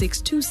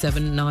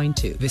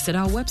 762792. Visit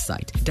our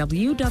website,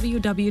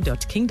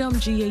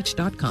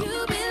 www.kingdomgh.com.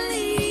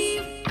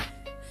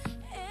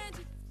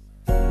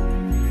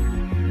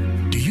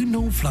 Do you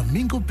know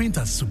Flamingo Paint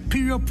has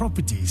superior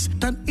properties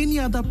than any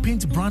other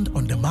paint brand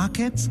on the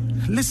market?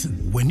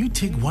 Listen, when you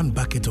take 1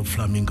 bucket of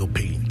Flamingo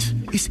Paint,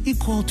 is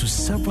equal to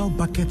several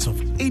buckets of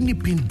any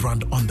paint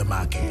brand on the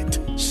market.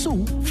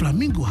 So,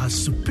 Flamingo has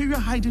superior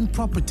hiding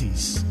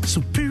properties,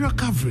 superior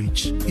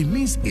coverage, it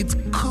means it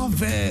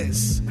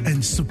covers,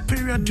 and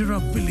superior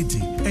durability.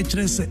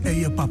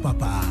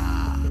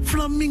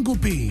 Flamingo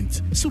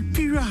paint,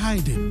 superior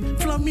hiding.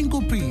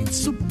 Flamingo paint,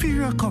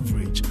 superior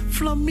coverage.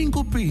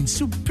 Flamingo paint,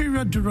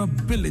 superior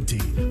durability.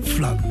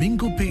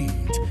 Flamingo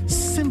paint,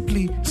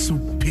 simply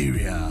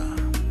superior.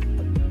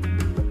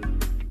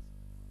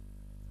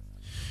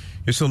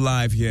 You're so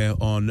live here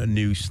on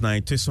News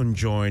Night. It's on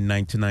Joy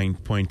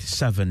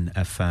 99.7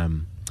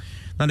 FM.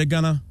 Now,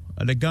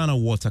 the Ghana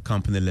Water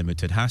Company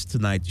Limited has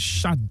tonight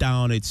shut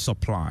down its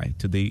supply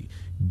to the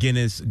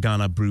Guinness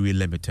Ghana Brewery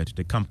Limited.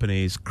 The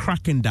company is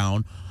cracking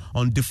down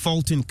on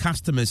defaulting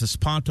customers as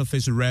part of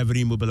its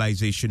revenue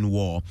mobilization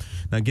war.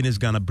 Now, Guinness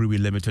Ghana Brewery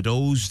Limited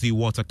owes the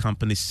water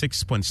company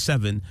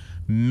 6.7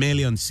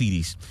 million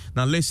cedis.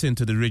 Now, listen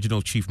to the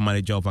regional chief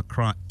manager of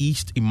Accra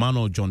East,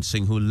 Emmanuel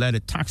Johnson, who led a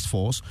task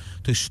force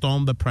to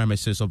storm the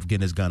premises of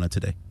Guinness Ghana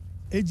today.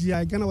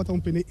 AGI, Ghana Water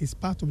Company, is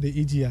part of the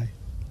AGI.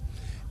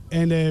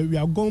 And we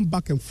are going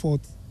back and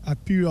forth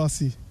at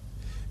PURC.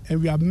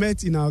 And we have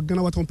met in our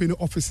Ghana Water Company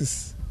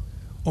offices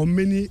on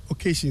many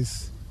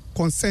occasions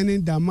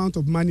concerning the amount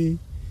of money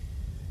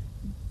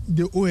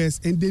they owe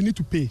us and they need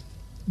to pay.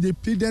 They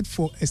pleaded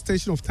for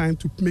extension of time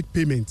to make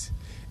payment.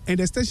 And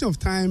the extension of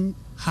time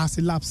has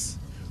elapsed.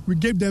 We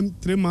gave them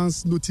 3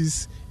 months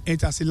notice and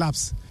it has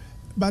elapsed.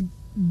 But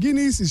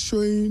Guinness is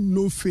showing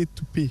no faith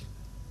to pay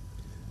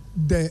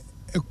the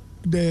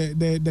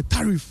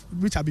tariff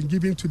which have been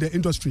given to the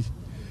industry.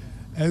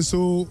 And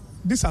so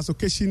this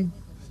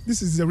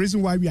is the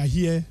reason why we are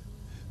here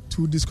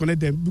to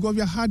disconnect them, because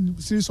we have had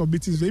a series of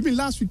meetings. Even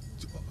last week,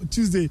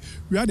 Tuesday,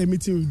 we had a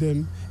meeting with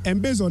them,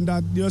 and based on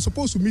that, they were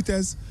supposed to meet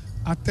us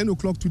at 10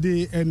 o'clock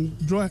today and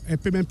draw a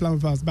payment plan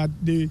with us, but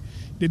they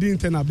didn't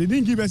turn up. They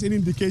didn't give us any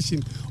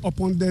indication.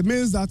 Upon the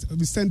mails that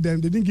we sent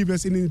them, they didn't give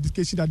us any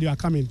indication that they are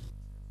coming.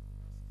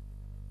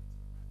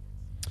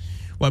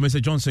 Well,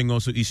 Mr. Johnson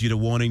also issued a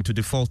warning to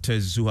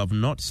defaulters who have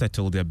not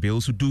settled their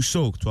bills to do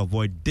so to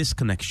avoid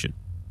disconnection.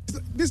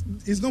 This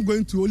is not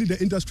going to only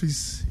the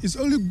industries. It's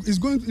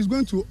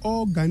going to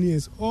all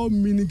Ghanaians, all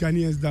mini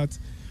Ghanaians, that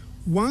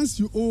once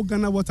you owe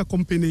Ghana Water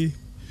Company,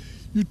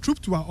 you troop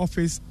to our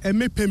office and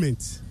make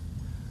payment.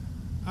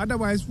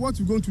 Otherwise, what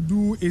we're going to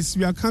do is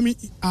we are coming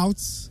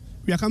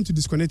to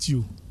disconnect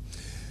you.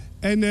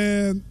 And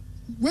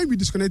when we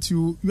disconnect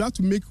you, you have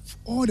to make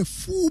all the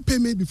full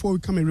payment before we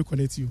come and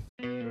reconnect you.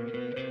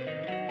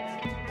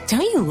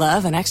 Don't you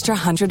love an extra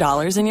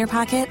 $100 in your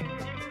pocket?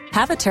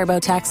 Have a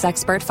TurboTax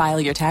expert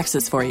file your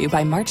taxes for you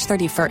by March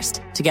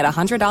 31st to get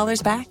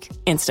 $100 back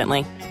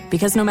instantly.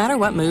 Because no matter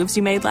what moves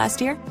you made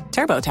last year,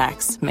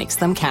 TurboTax makes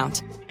them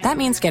count. That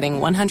means getting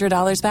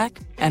 $100 back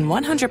and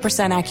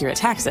 100% accurate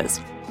taxes,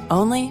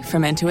 only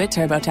from Intuit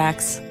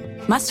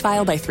TurboTax. Must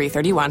file by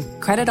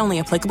 3/31. Credit only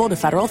applicable to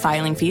federal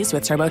filing fees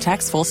with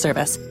TurboTax full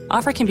service.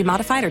 Offer can be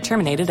modified or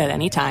terminated at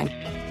any time.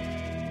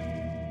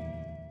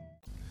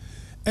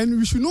 And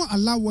we should not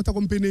allow water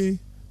company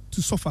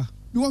to suffer,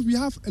 because we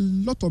have a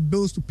lot of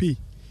bills to pay.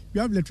 We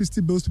have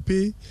electricity bills to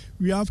pay,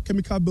 we have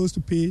chemical bills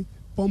to pay,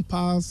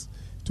 pumpers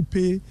to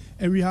pay,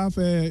 and we have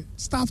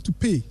staff to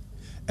pay.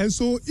 And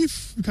so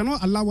if we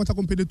cannot allow water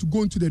company to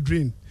go into the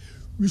drain,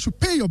 we should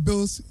pay your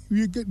bills.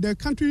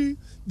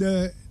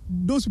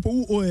 Those people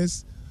who owe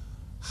us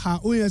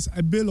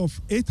a bill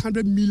of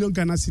 800 million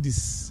Ghana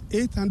cedis,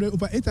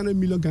 over 800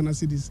 million Ghana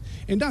cedis,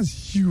 and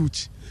that's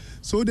huge.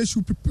 So they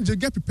should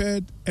get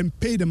prepared and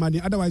pay the money.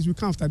 Otherwise, we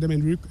come after them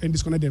and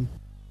disconnect them.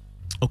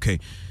 Okay.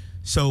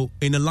 So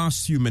in the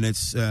last few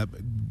minutes,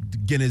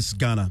 Guinness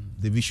Ghana,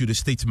 they've issued a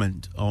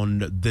statement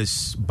on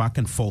this back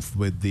and forth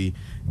with the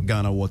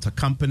Ghana Water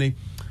Company.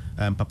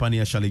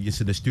 Papania Shali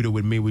is in the studio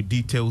with me with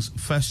details.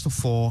 First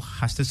of all,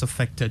 has this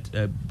affected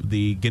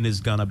the Guinness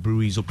Ghana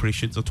Brewery's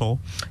operations at all?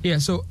 Yeah,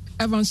 so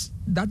Evans,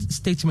 that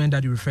statement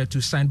that you referred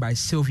to, signed by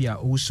Sylvia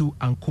Owusu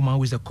Ankuma,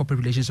 who is the corporate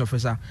relations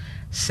officer,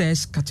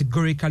 says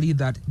categorically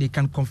that they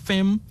can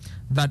confirm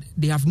that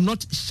they have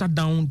not shut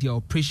down their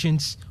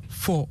operations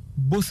for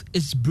both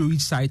its brewery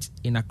sites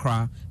in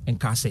Accra and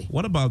Kase.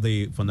 What about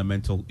the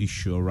fundamental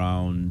issue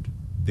around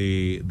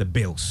the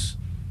bills?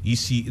 You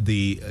see,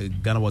 the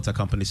Ghana Water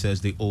Company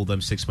says they owe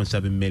them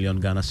 6.7 million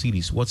Ghana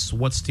cedis. What's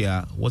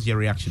your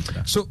reaction to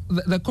that? So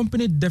the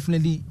company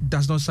definitely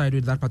does not side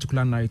with that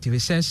particular narrative. It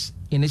says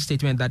in its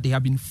statement that they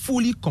have been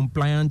fully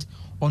compliant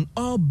on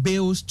all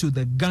bills to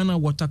the Ghana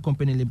Water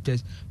Company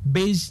Limited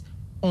based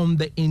on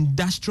the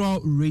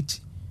industrial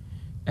rate,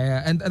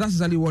 and that's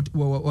exactly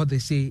what they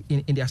say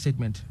in their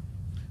statement.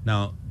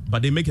 Now,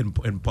 but they make an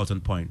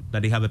important point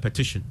that they have a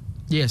petition.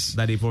 Yes.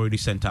 That they've already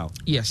sent out.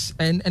 Yes.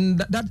 And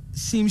that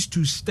seems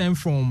to stem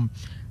from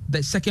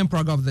the second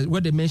paragraph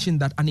where they mentioned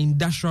that an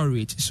industrial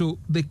rate. So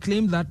they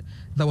claim that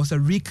there was a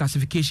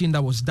reclassification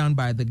that was done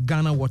by the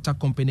Ghana Water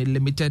Company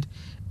Limited,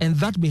 and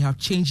that may have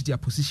changed their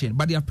position.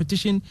 But they have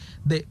petitioned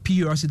the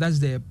PURC, that's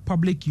the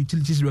Public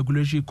Utilities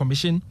Regulatory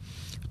Commission,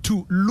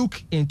 to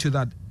look into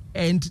that.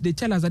 And they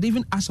tell us that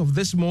even as of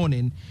this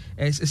morning,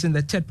 it's in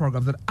the third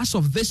paragraph, that as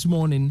of this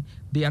morning,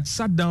 they had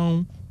sat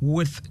down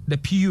with the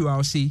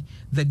PURC,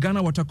 the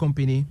Ghana Water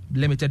Company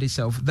Limited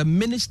itself, the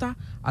minister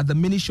at the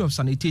Ministry of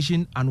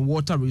Sanitation and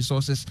Water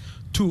Resources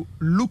to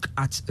look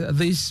at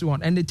this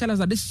one. And they tell us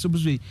that this is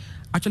supposed to be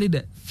actually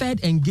the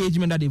third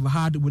engagement that they've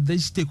had with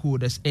these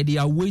stakeholders, and they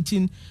are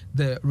waiting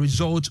the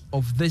result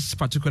of this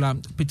particular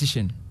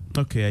petition.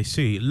 Okay, I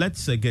see.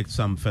 Let's get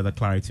some further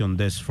clarity on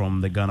this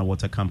from the Ghana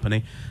Water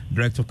Company.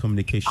 Director of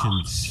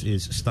Communications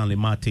is Stanley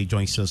Mate,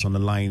 joins us on the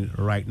line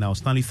right now.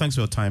 Stanley, thanks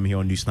for your time here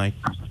on Newsnight.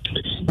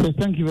 Yes,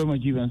 thank you very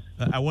much, Evans.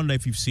 I wonder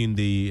if you've seen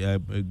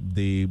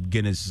the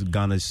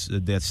Ghana's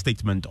their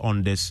statement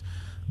on this.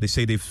 They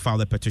say they've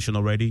filed a petition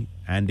already,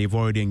 and they've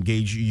already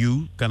engaged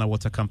you, Ghana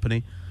Water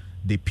Company,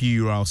 the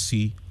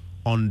PURC,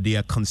 on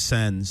their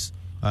concerns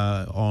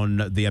on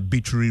the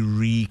arbitrary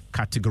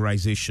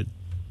recategorization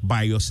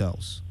by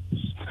yourselves.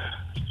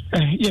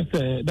 Yes,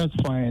 that's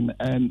fine.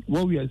 And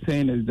what we are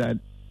saying is that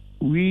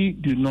we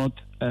do not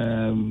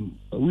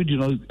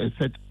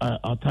set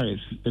our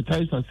tariffs. The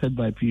tariffs are set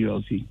by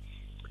PULC,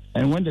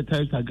 and when the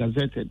tariffs are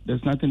gazetted,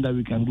 there's nothing that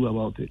we can do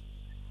about it.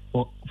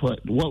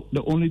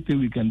 The only thing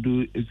we can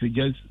do is to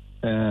just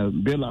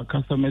bill our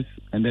customers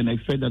and then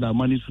expect that our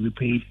money will be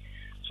paid,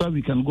 so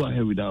we can go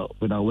ahead with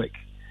our work.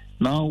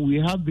 Now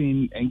we have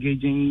been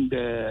engaging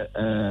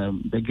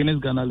the Guinness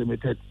Ghana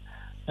Limited,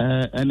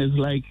 and it's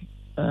like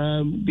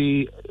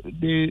they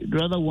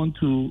rather want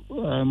to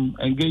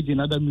engage in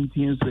other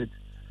meetings with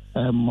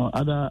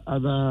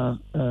other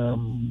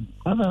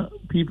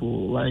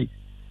people like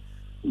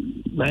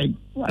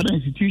other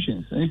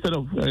institutions, instead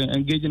of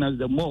engaging us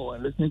more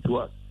and listening to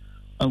us.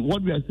 And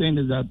what we are saying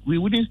is that we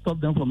wouldn't stop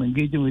them from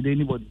engaging with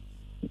anybody.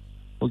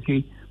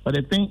 Okay, but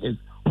the thing is,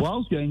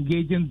 whilst you're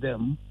engaging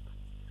them,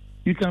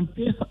 you can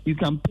pay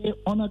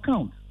on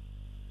account,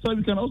 so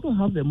we can also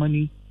have the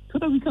money so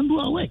that we can do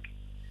our work.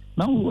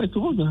 Now we're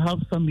supposed to have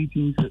some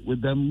meetings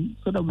with them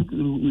so that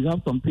we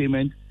have some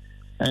payment,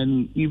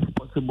 and if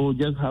possible,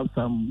 just have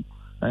some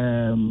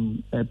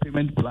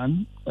payment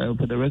plan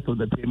for the rest of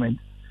the payment.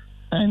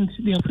 And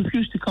they have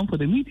refused to come for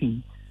the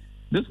meeting.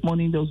 This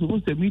morning they were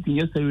supposed to have a meeting.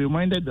 Yesterday we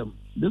reminded them.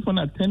 This one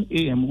at 10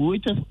 a.m. We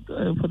waited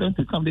for them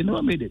to come. They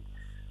never made it.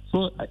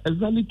 So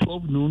exactly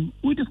 12 noon,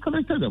 we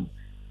disconnected them.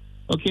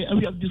 Okay, and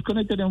we have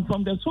disconnected them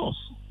from their source.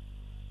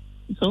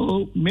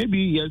 So maybe,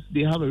 yes,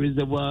 they have a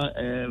reservoir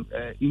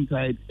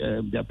inside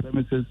their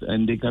premises,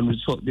 and they can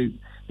resort. They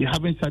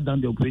haven't shut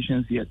down the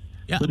operations yet.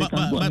 Yeah, so but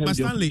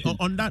Stanley,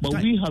 on that,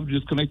 but we have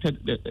disconnected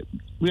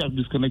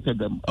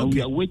them, and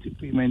we are waiting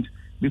payment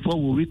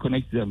before we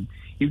reconnect them.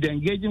 If they're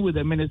engaging with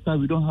the minister,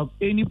 we don't have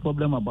any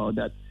problem about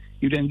that.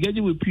 If they're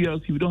engaging with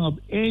PLC, we don't have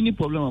any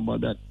problem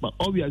about that. But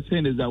all we are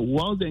saying is that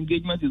while the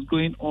engagement is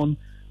going on,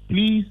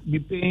 please be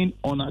paying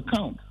on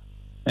account.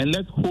 And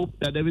let's hope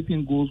that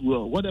everything goes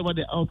well. Whatever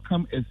the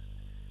outcome is,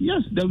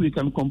 yes, then we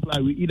can comply.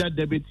 We either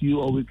debit you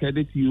or we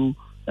credit you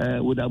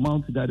with the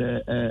amount that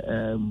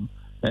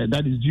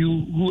that is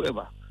due,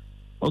 whoever.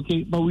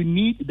 Okay, but we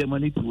need the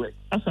money to work.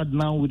 As at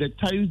now, with the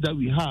tariffs that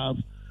we have,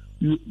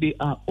 they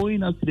are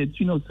owing us to the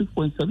tune of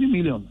 6.7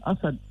 million as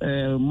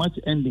at March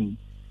ending.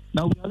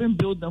 Now, we haven't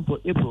billed them for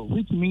April,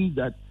 which means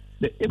that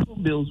the April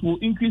bills will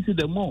increase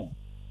even more.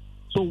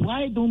 So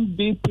why don't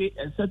they pay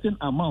a certain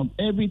amount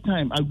every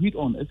time agreed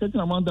on, a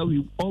certain amount that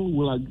we all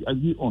will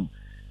agree on,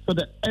 so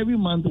that every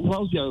month,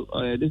 whilst you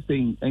are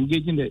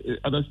engaging the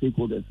other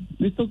stakeholders,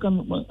 we still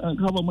can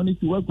have our money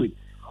to work with.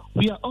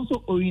 We are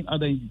also owing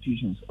other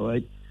institutions, all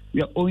right?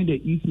 We are owing the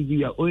ECG,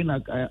 we are owing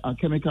our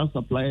chemical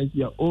suppliers,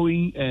 we are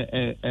owing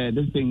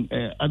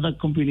other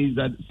companies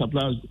that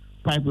supply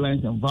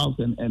pipelines and valves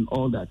and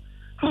all that.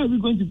 How are we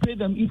going to pay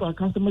them if our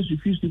customers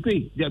refuse to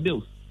pay their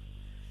bills?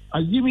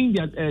 Assuming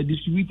that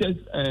distributors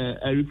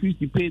refuse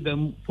to pay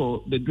them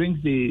for the drinks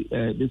they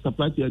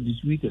supply to their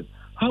distributors,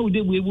 how would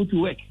they be able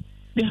to work?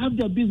 They have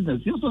their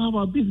business. We also have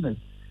our business.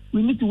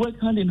 We need to work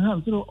hand in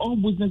hand so that all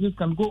businesses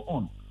can go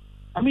on.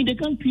 I mean, they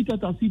can't treat us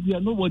as if we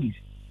are nobodies.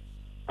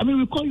 I mean,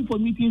 we call you for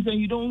meetings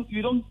and you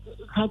don't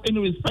have any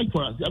respect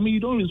for us. I mean, you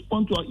don't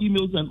respond to our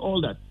emails and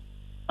all that.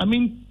 I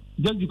mean,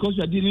 just because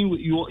you are dealing with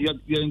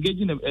you're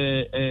engaging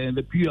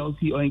the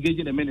PLC or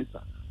engaging the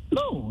minister.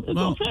 No, it's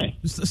not fair.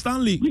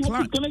 Stanley, we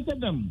have disconnected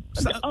them.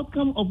 The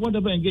outcome of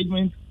whatever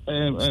engagement,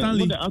 is,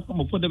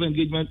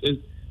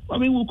 I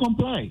mean, we'll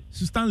comply.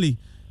 So Stanley,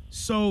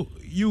 so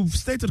you've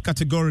stated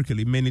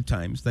categorically many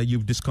times that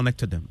you've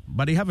disconnected them,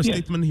 but they have a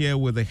statement here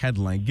with a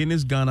headline: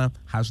 Guinness Ghana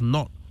has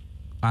not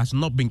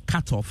been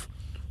cut off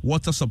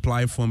water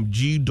supply from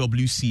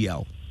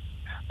GWCL.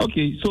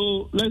 Okay,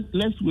 so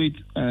let's wait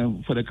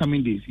for the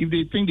coming days. If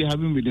they think they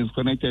haven't been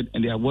disconnected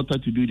and they have water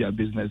to do their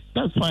business,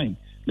 that's fine.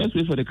 Let's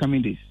wait for the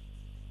coming days.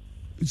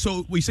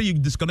 So we say you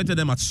disconnected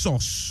them at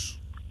source.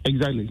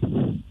 Exactly.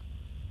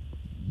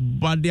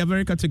 But they are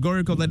very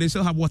categorical that they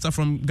still have water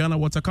from Ghana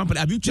Water Company.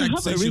 Have you checked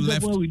since you left? They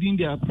have a reservoir within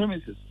their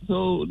premises,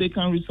 so they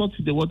can resort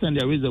to the water in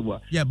their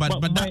reservoir. Yeah,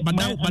 but that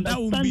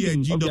won't be a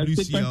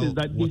GWCL is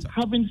that water. they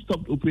haven't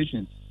stopped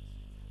operations.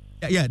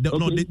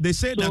 They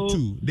say that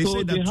too.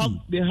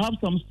 They have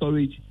some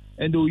storage,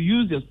 and they'll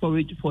use the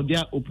storage for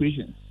their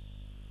operations.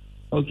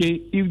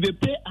 Okay, if they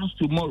pay us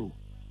tomorrow,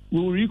 we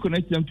will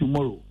reconnect them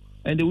tomorrow,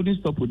 and they wouldn't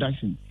stop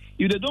production.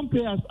 If they don't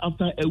pay us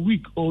after a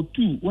week or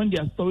two, when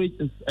their storage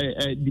is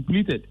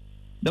depleted,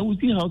 then we'll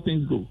see how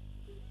things go.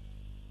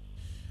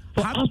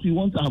 For us, we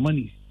want our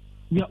money.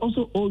 We are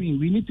also owing.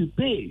 We need to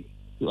pay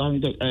to our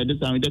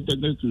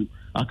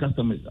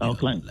customers, our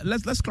clients.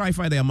 Let's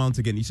clarify the amount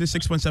again. You say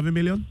 6.7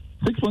 million?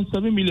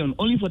 6.7 million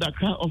only for the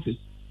Accra office.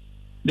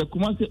 The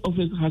Kumasi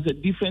office has a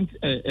different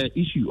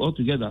issue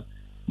altogether.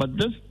 But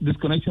this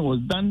disconnection was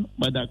done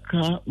by the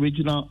Accra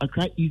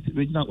East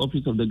Regional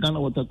Office of the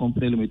Ghana Water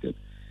Company Limited.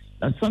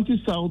 The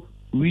Asante South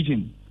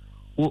region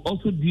will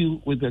also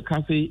deal with the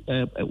Kase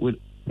with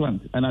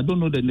plant. And I don't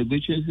know the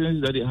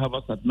negotiations that they have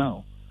us at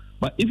now.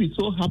 But if it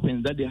so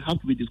happens that they have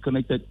to be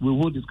disconnected, we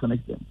will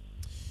disconnect them.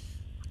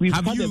 We've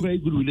had a very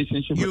good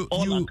relationship with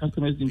all our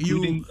customers,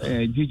 including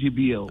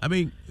GGBL.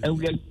 And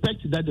we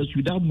expect that there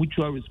should have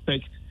mutual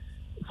respect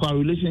for our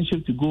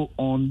relationship to go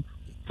on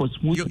for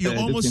smooth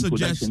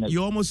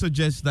you almost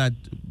suggest that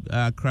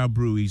Accra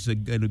Breweries,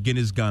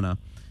 Guinness Ghana,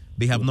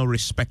 they have not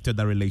respected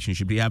that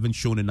relationship. They haven't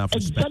shown enough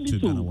respect to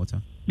Ghana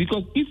Water.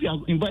 Because if we are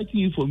inviting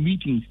you for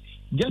meetings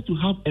just to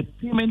have a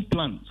payment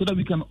plan so that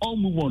we can all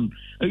move on,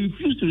 and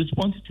refuse to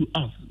respond to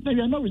us, then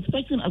you are not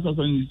respecting us as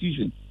an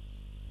institution.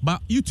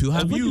 But you two,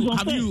 have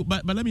you?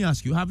 But let me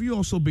ask you: have you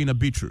also been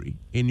arbitrary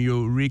in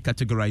your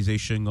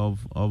recategorization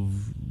of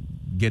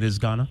Guinness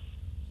Ghana?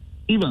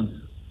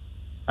 Evans,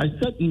 I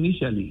said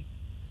initially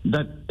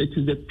that it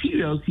is the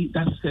PLC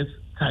that sets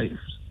tariffs.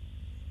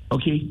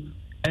 Okay,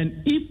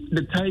 and if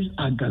the tariffs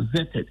are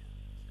gazetted,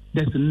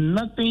 there's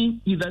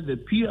nothing either the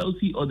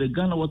PLC or the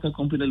Ghana Water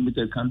Company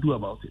Limited can do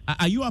about it.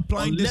 Are you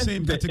applying the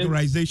same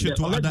categorization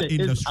to other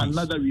industries?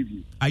 Another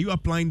review. Are you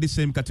applying the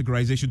same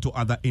categorization to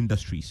other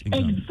industries in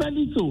Ghana?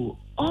 Exactly so.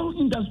 All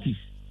industries.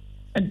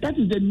 And that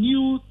is the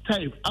new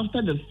tariff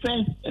after the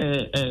first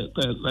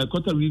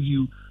quarter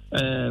review,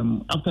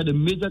 after the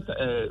major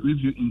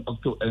review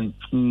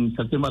in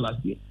September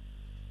last year.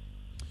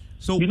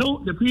 So,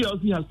 the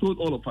PLC has told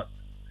all of us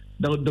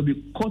that there will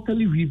be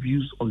quarterly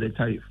reviews of the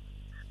tariff.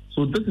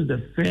 So this is the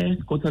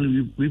first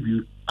quarterly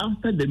review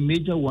after the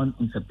major one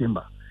in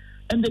September.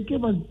 And they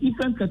gave us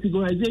different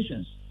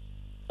categorizations.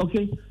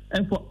 Okay?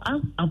 And for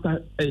us,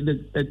 after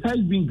the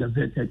tariff being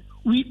gazetted,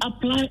 we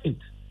apply it.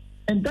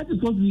 And that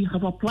is what we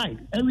have applied.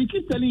 And we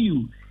keep telling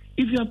you,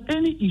 if you have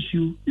any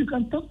issue, you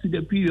can talk to the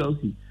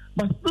PLC,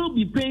 but still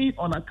be paying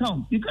on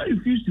account. You can't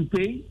refuse to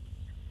pay,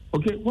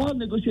 okay, while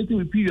negotiating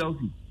with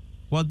PLC.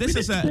 Well, this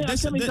is a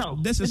chemical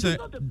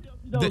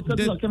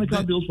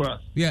bills for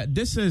us. Yeah,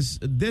 this is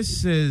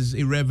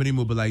a revenue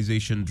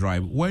mobilization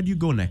drive. Where do you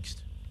go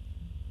next?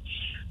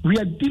 We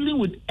are dealing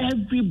with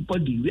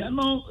everybody. We are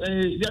not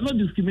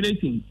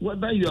discriminating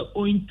whether you are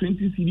owing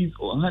 20 CDs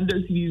or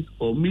 100 CDs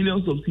or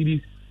millions of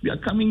CDs. We are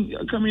coming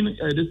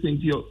this thing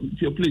to your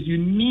place. You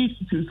need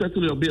to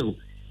settle your bill.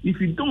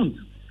 If you don't,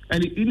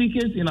 and it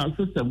indicates in our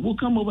system, we'll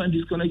come over and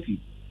disconnect you.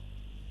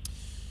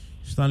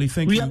 Stanley,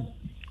 thank you.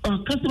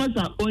 Our customers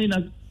are owing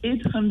us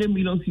 800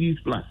 million CDs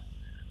plus.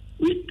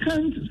 We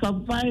can't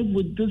survive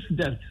with this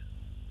debt.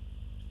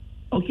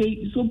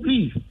 Okay, so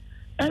please,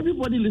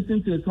 everybody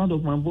listen to the sound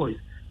of my voice.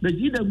 The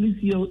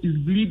GWCL is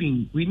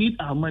bleeding. We need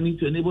our money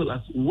to enable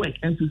us to work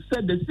and to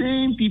serve the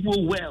same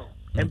people well.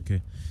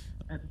 Okay.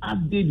 And as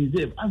they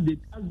deserve, as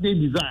they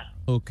desire.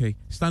 Okay.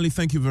 Stanley,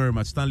 thank you very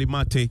much. Stanley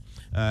Mate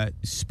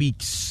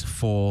speaks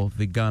for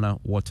the Ghana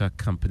Water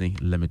Company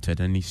Limited.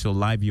 And he's so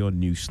live your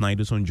news.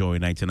 Snyder's on Joy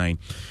 99.7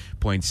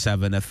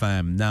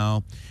 FM.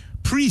 Now,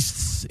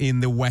 priests in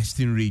the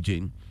Western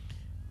region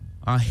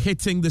are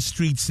hitting the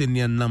streets in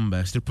their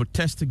numbers to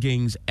protest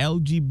against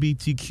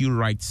LGBTQ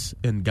rights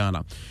in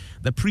Ghana.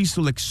 The priests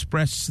will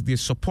express their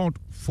support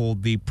for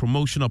the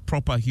promotion of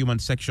proper human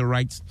sexual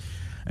rights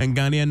and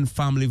Ghanaian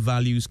family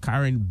values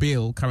current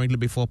bill currently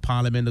before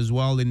Parliament as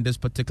well in this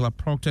particular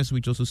protest,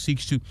 which also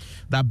seeks to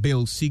that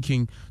bill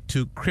seeking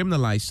to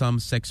criminalize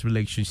same-sex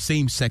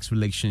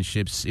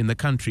relationships in the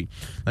country.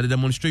 Now, the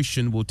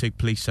demonstration will take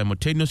place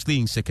simultaneously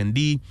in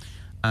Sekondi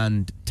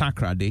and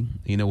Takrady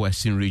in the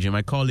Western region.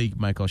 My colleague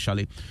Michael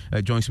Shalley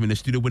joins me in the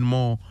studio with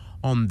more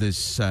on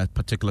this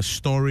particular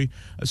story.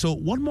 So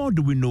what more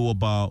do we know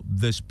about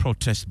this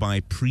protest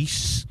by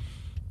priests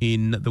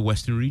in the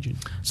Western region?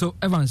 So,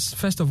 Evans,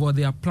 first of all,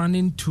 they are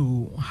planning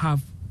to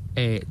have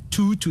a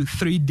 2 to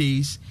 3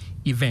 days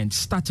event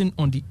starting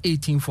on the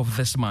 18th of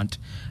this month.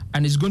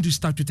 And it's going to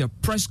start with a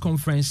press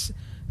conference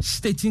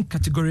stating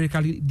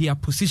categorically their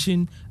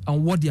position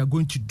and what they are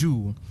going to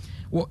do.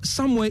 Well,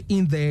 somewhere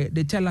in there,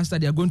 they tell us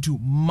that they are going to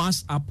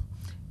mass up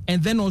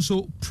and then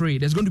also pray.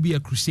 There's going to be a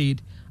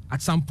crusade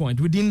at some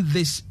point within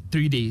these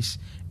 3 days.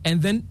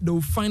 And then they'll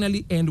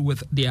finally end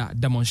with their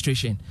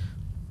demonstration.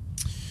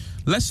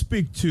 Let's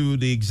speak to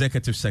the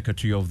Executive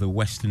Secretary of the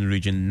Western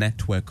Region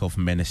Network of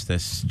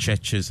Ministers,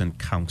 Churches and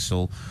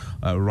Council,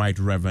 Right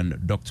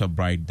Reverend Dr.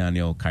 Bright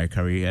Daniel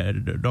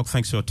Kaikari. Doc,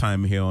 thanks for your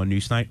time here on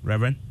Newsnight,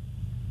 Reverend.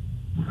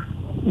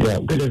 Yeah,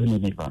 good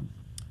evening, Ivan.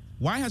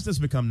 Why has this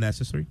become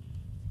necessary?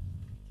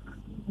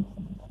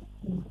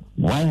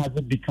 Why has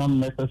it become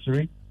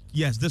necessary?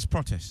 Yes, this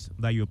protest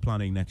that you're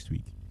planning next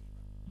week.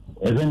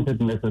 Isn't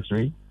it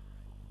necessary?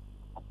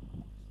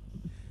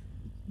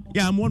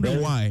 Yeah, I'm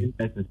wondering why.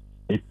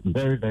 It's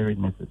very, very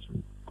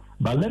necessary.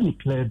 But let me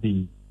clear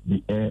the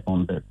air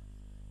on this.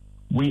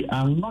 We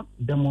are not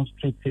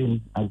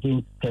demonstrating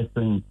against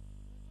persons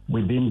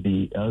within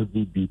the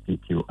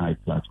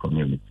LGBTQI+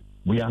 community.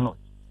 We are not.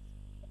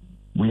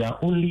 We are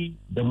only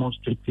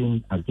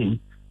demonstrating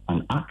against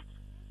an act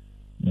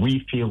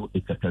we feel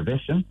it's a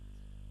perversion.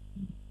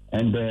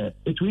 And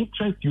it will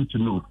interest you to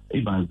know,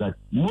 Ivan, that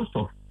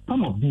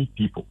some of these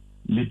people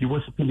may be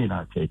worshiping in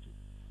our churches.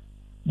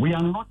 We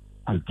are not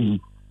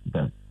against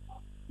them.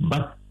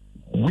 But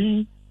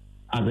we,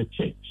 as a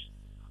church,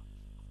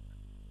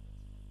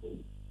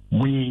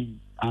 we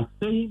are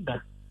saying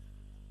that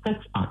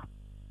such acts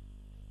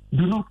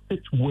do not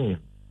fit well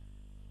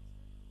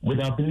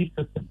with our belief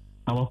system,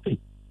 our faith,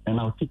 and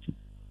our teaching.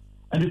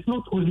 And it's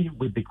not only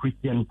with the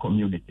Christian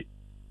community.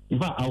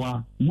 Even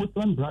our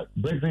Muslim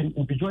brethren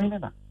will be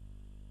joining us.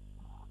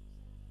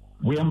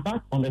 We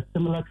embarked on a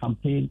similar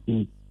campaign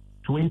in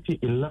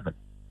 2011,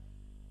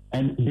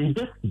 and they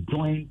just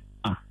joined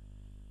us,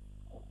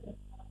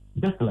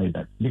 just like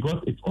that,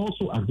 because it's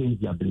also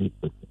against their belief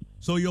system.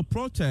 So your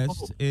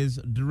protest is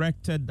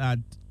directed at,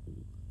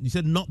 you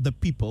said not the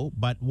people,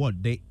 but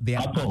what? They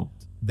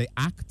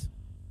act?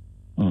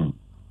 Mm.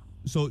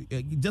 So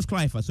just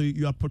clarify. So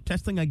you are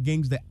protesting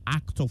against the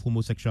act of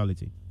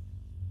homosexuality?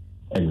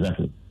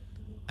 Exactly.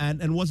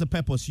 And what's the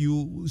purpose?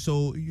 You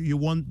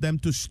want them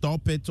to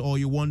stop it, or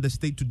you want the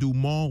state to do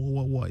more?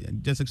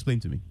 What? Just explain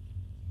to me.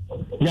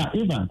 Yeah,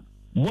 Ivan,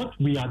 what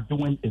we are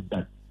doing is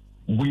that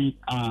we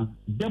are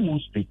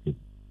demonstrating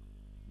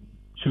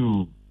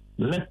to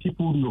let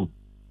people know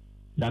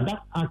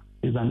that act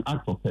is an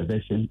act of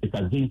perversion. It's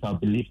against our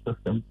belief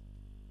system.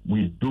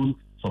 We don't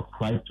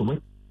subscribe to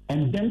it.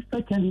 And then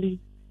secondly,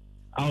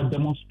 our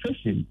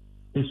demonstration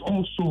is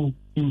also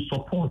in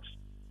support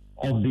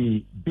of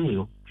the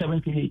bill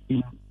currently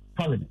in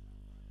Parliament,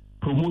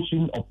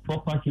 promotion of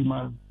proper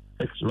human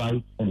sex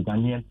rights and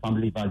Ghanaian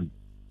family values.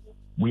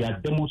 We are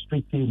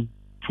demonstrating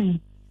to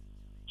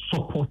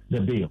support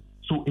the bill.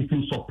 So it's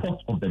in support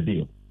of the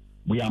bill.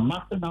 We are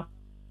marching up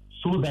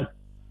so that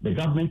the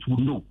government will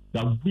know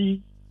that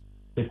we,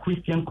 the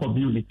Christian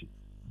community,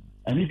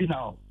 and even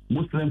our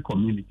Muslim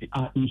community,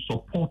 are in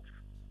support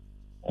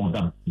of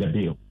the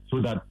bill,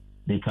 so that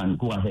they can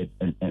go ahead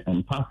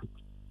and pass it.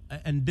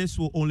 And this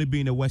will only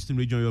be in the Western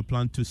region. You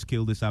plan to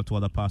scale this out to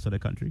other parts of the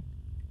country?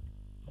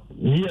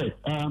 Yes.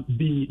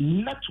 The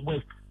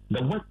network,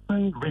 the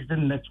Western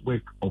region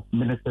network of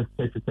ministers,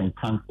 churches, and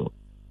councils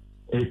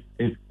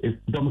is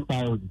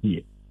domiciled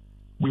here.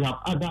 We have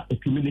other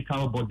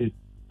ecumenical bodies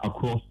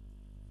across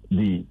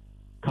the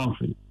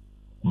country.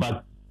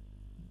 But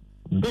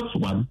this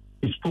one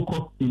is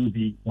focused in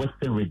the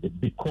Western region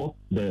because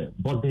the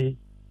body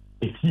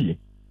is here.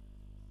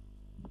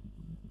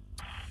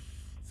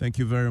 Thank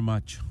you very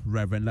much,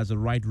 Reverend. That's the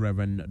Right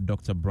Reverend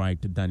Dr.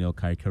 Bright Daniel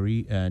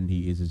Kaikari, and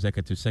he is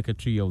Executive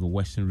Secretary of the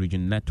Western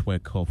Region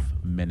Network of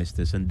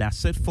Ministers. And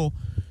that's it for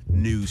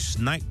News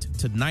Night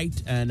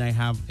tonight. And I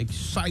have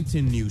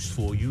exciting news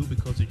for you,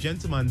 because the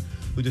gentleman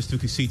who just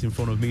took his seat in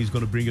front of me is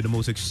going to bring you the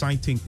most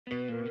exciting.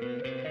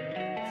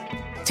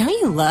 Don't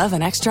you love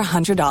an extra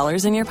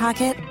 $100 in your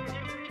pocket?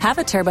 Have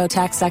a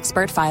TurboTax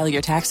expert file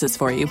your taxes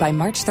for you by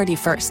March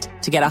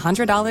 31st to get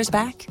 $100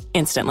 back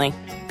instantly.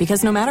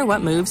 Because no matter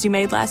what moves you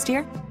made last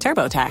year,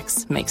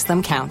 TurboTax makes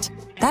them count.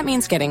 That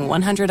means getting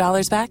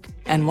 $100 back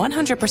and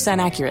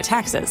 100% accurate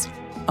taxes,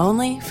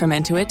 only from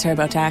Intuit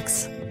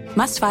TurboTax.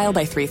 Must file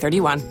by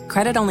 3/31.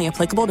 Credit only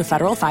applicable to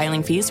federal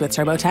filing fees with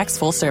TurboTax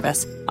full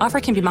service. Offer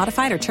can be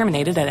modified or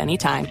terminated at any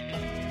time.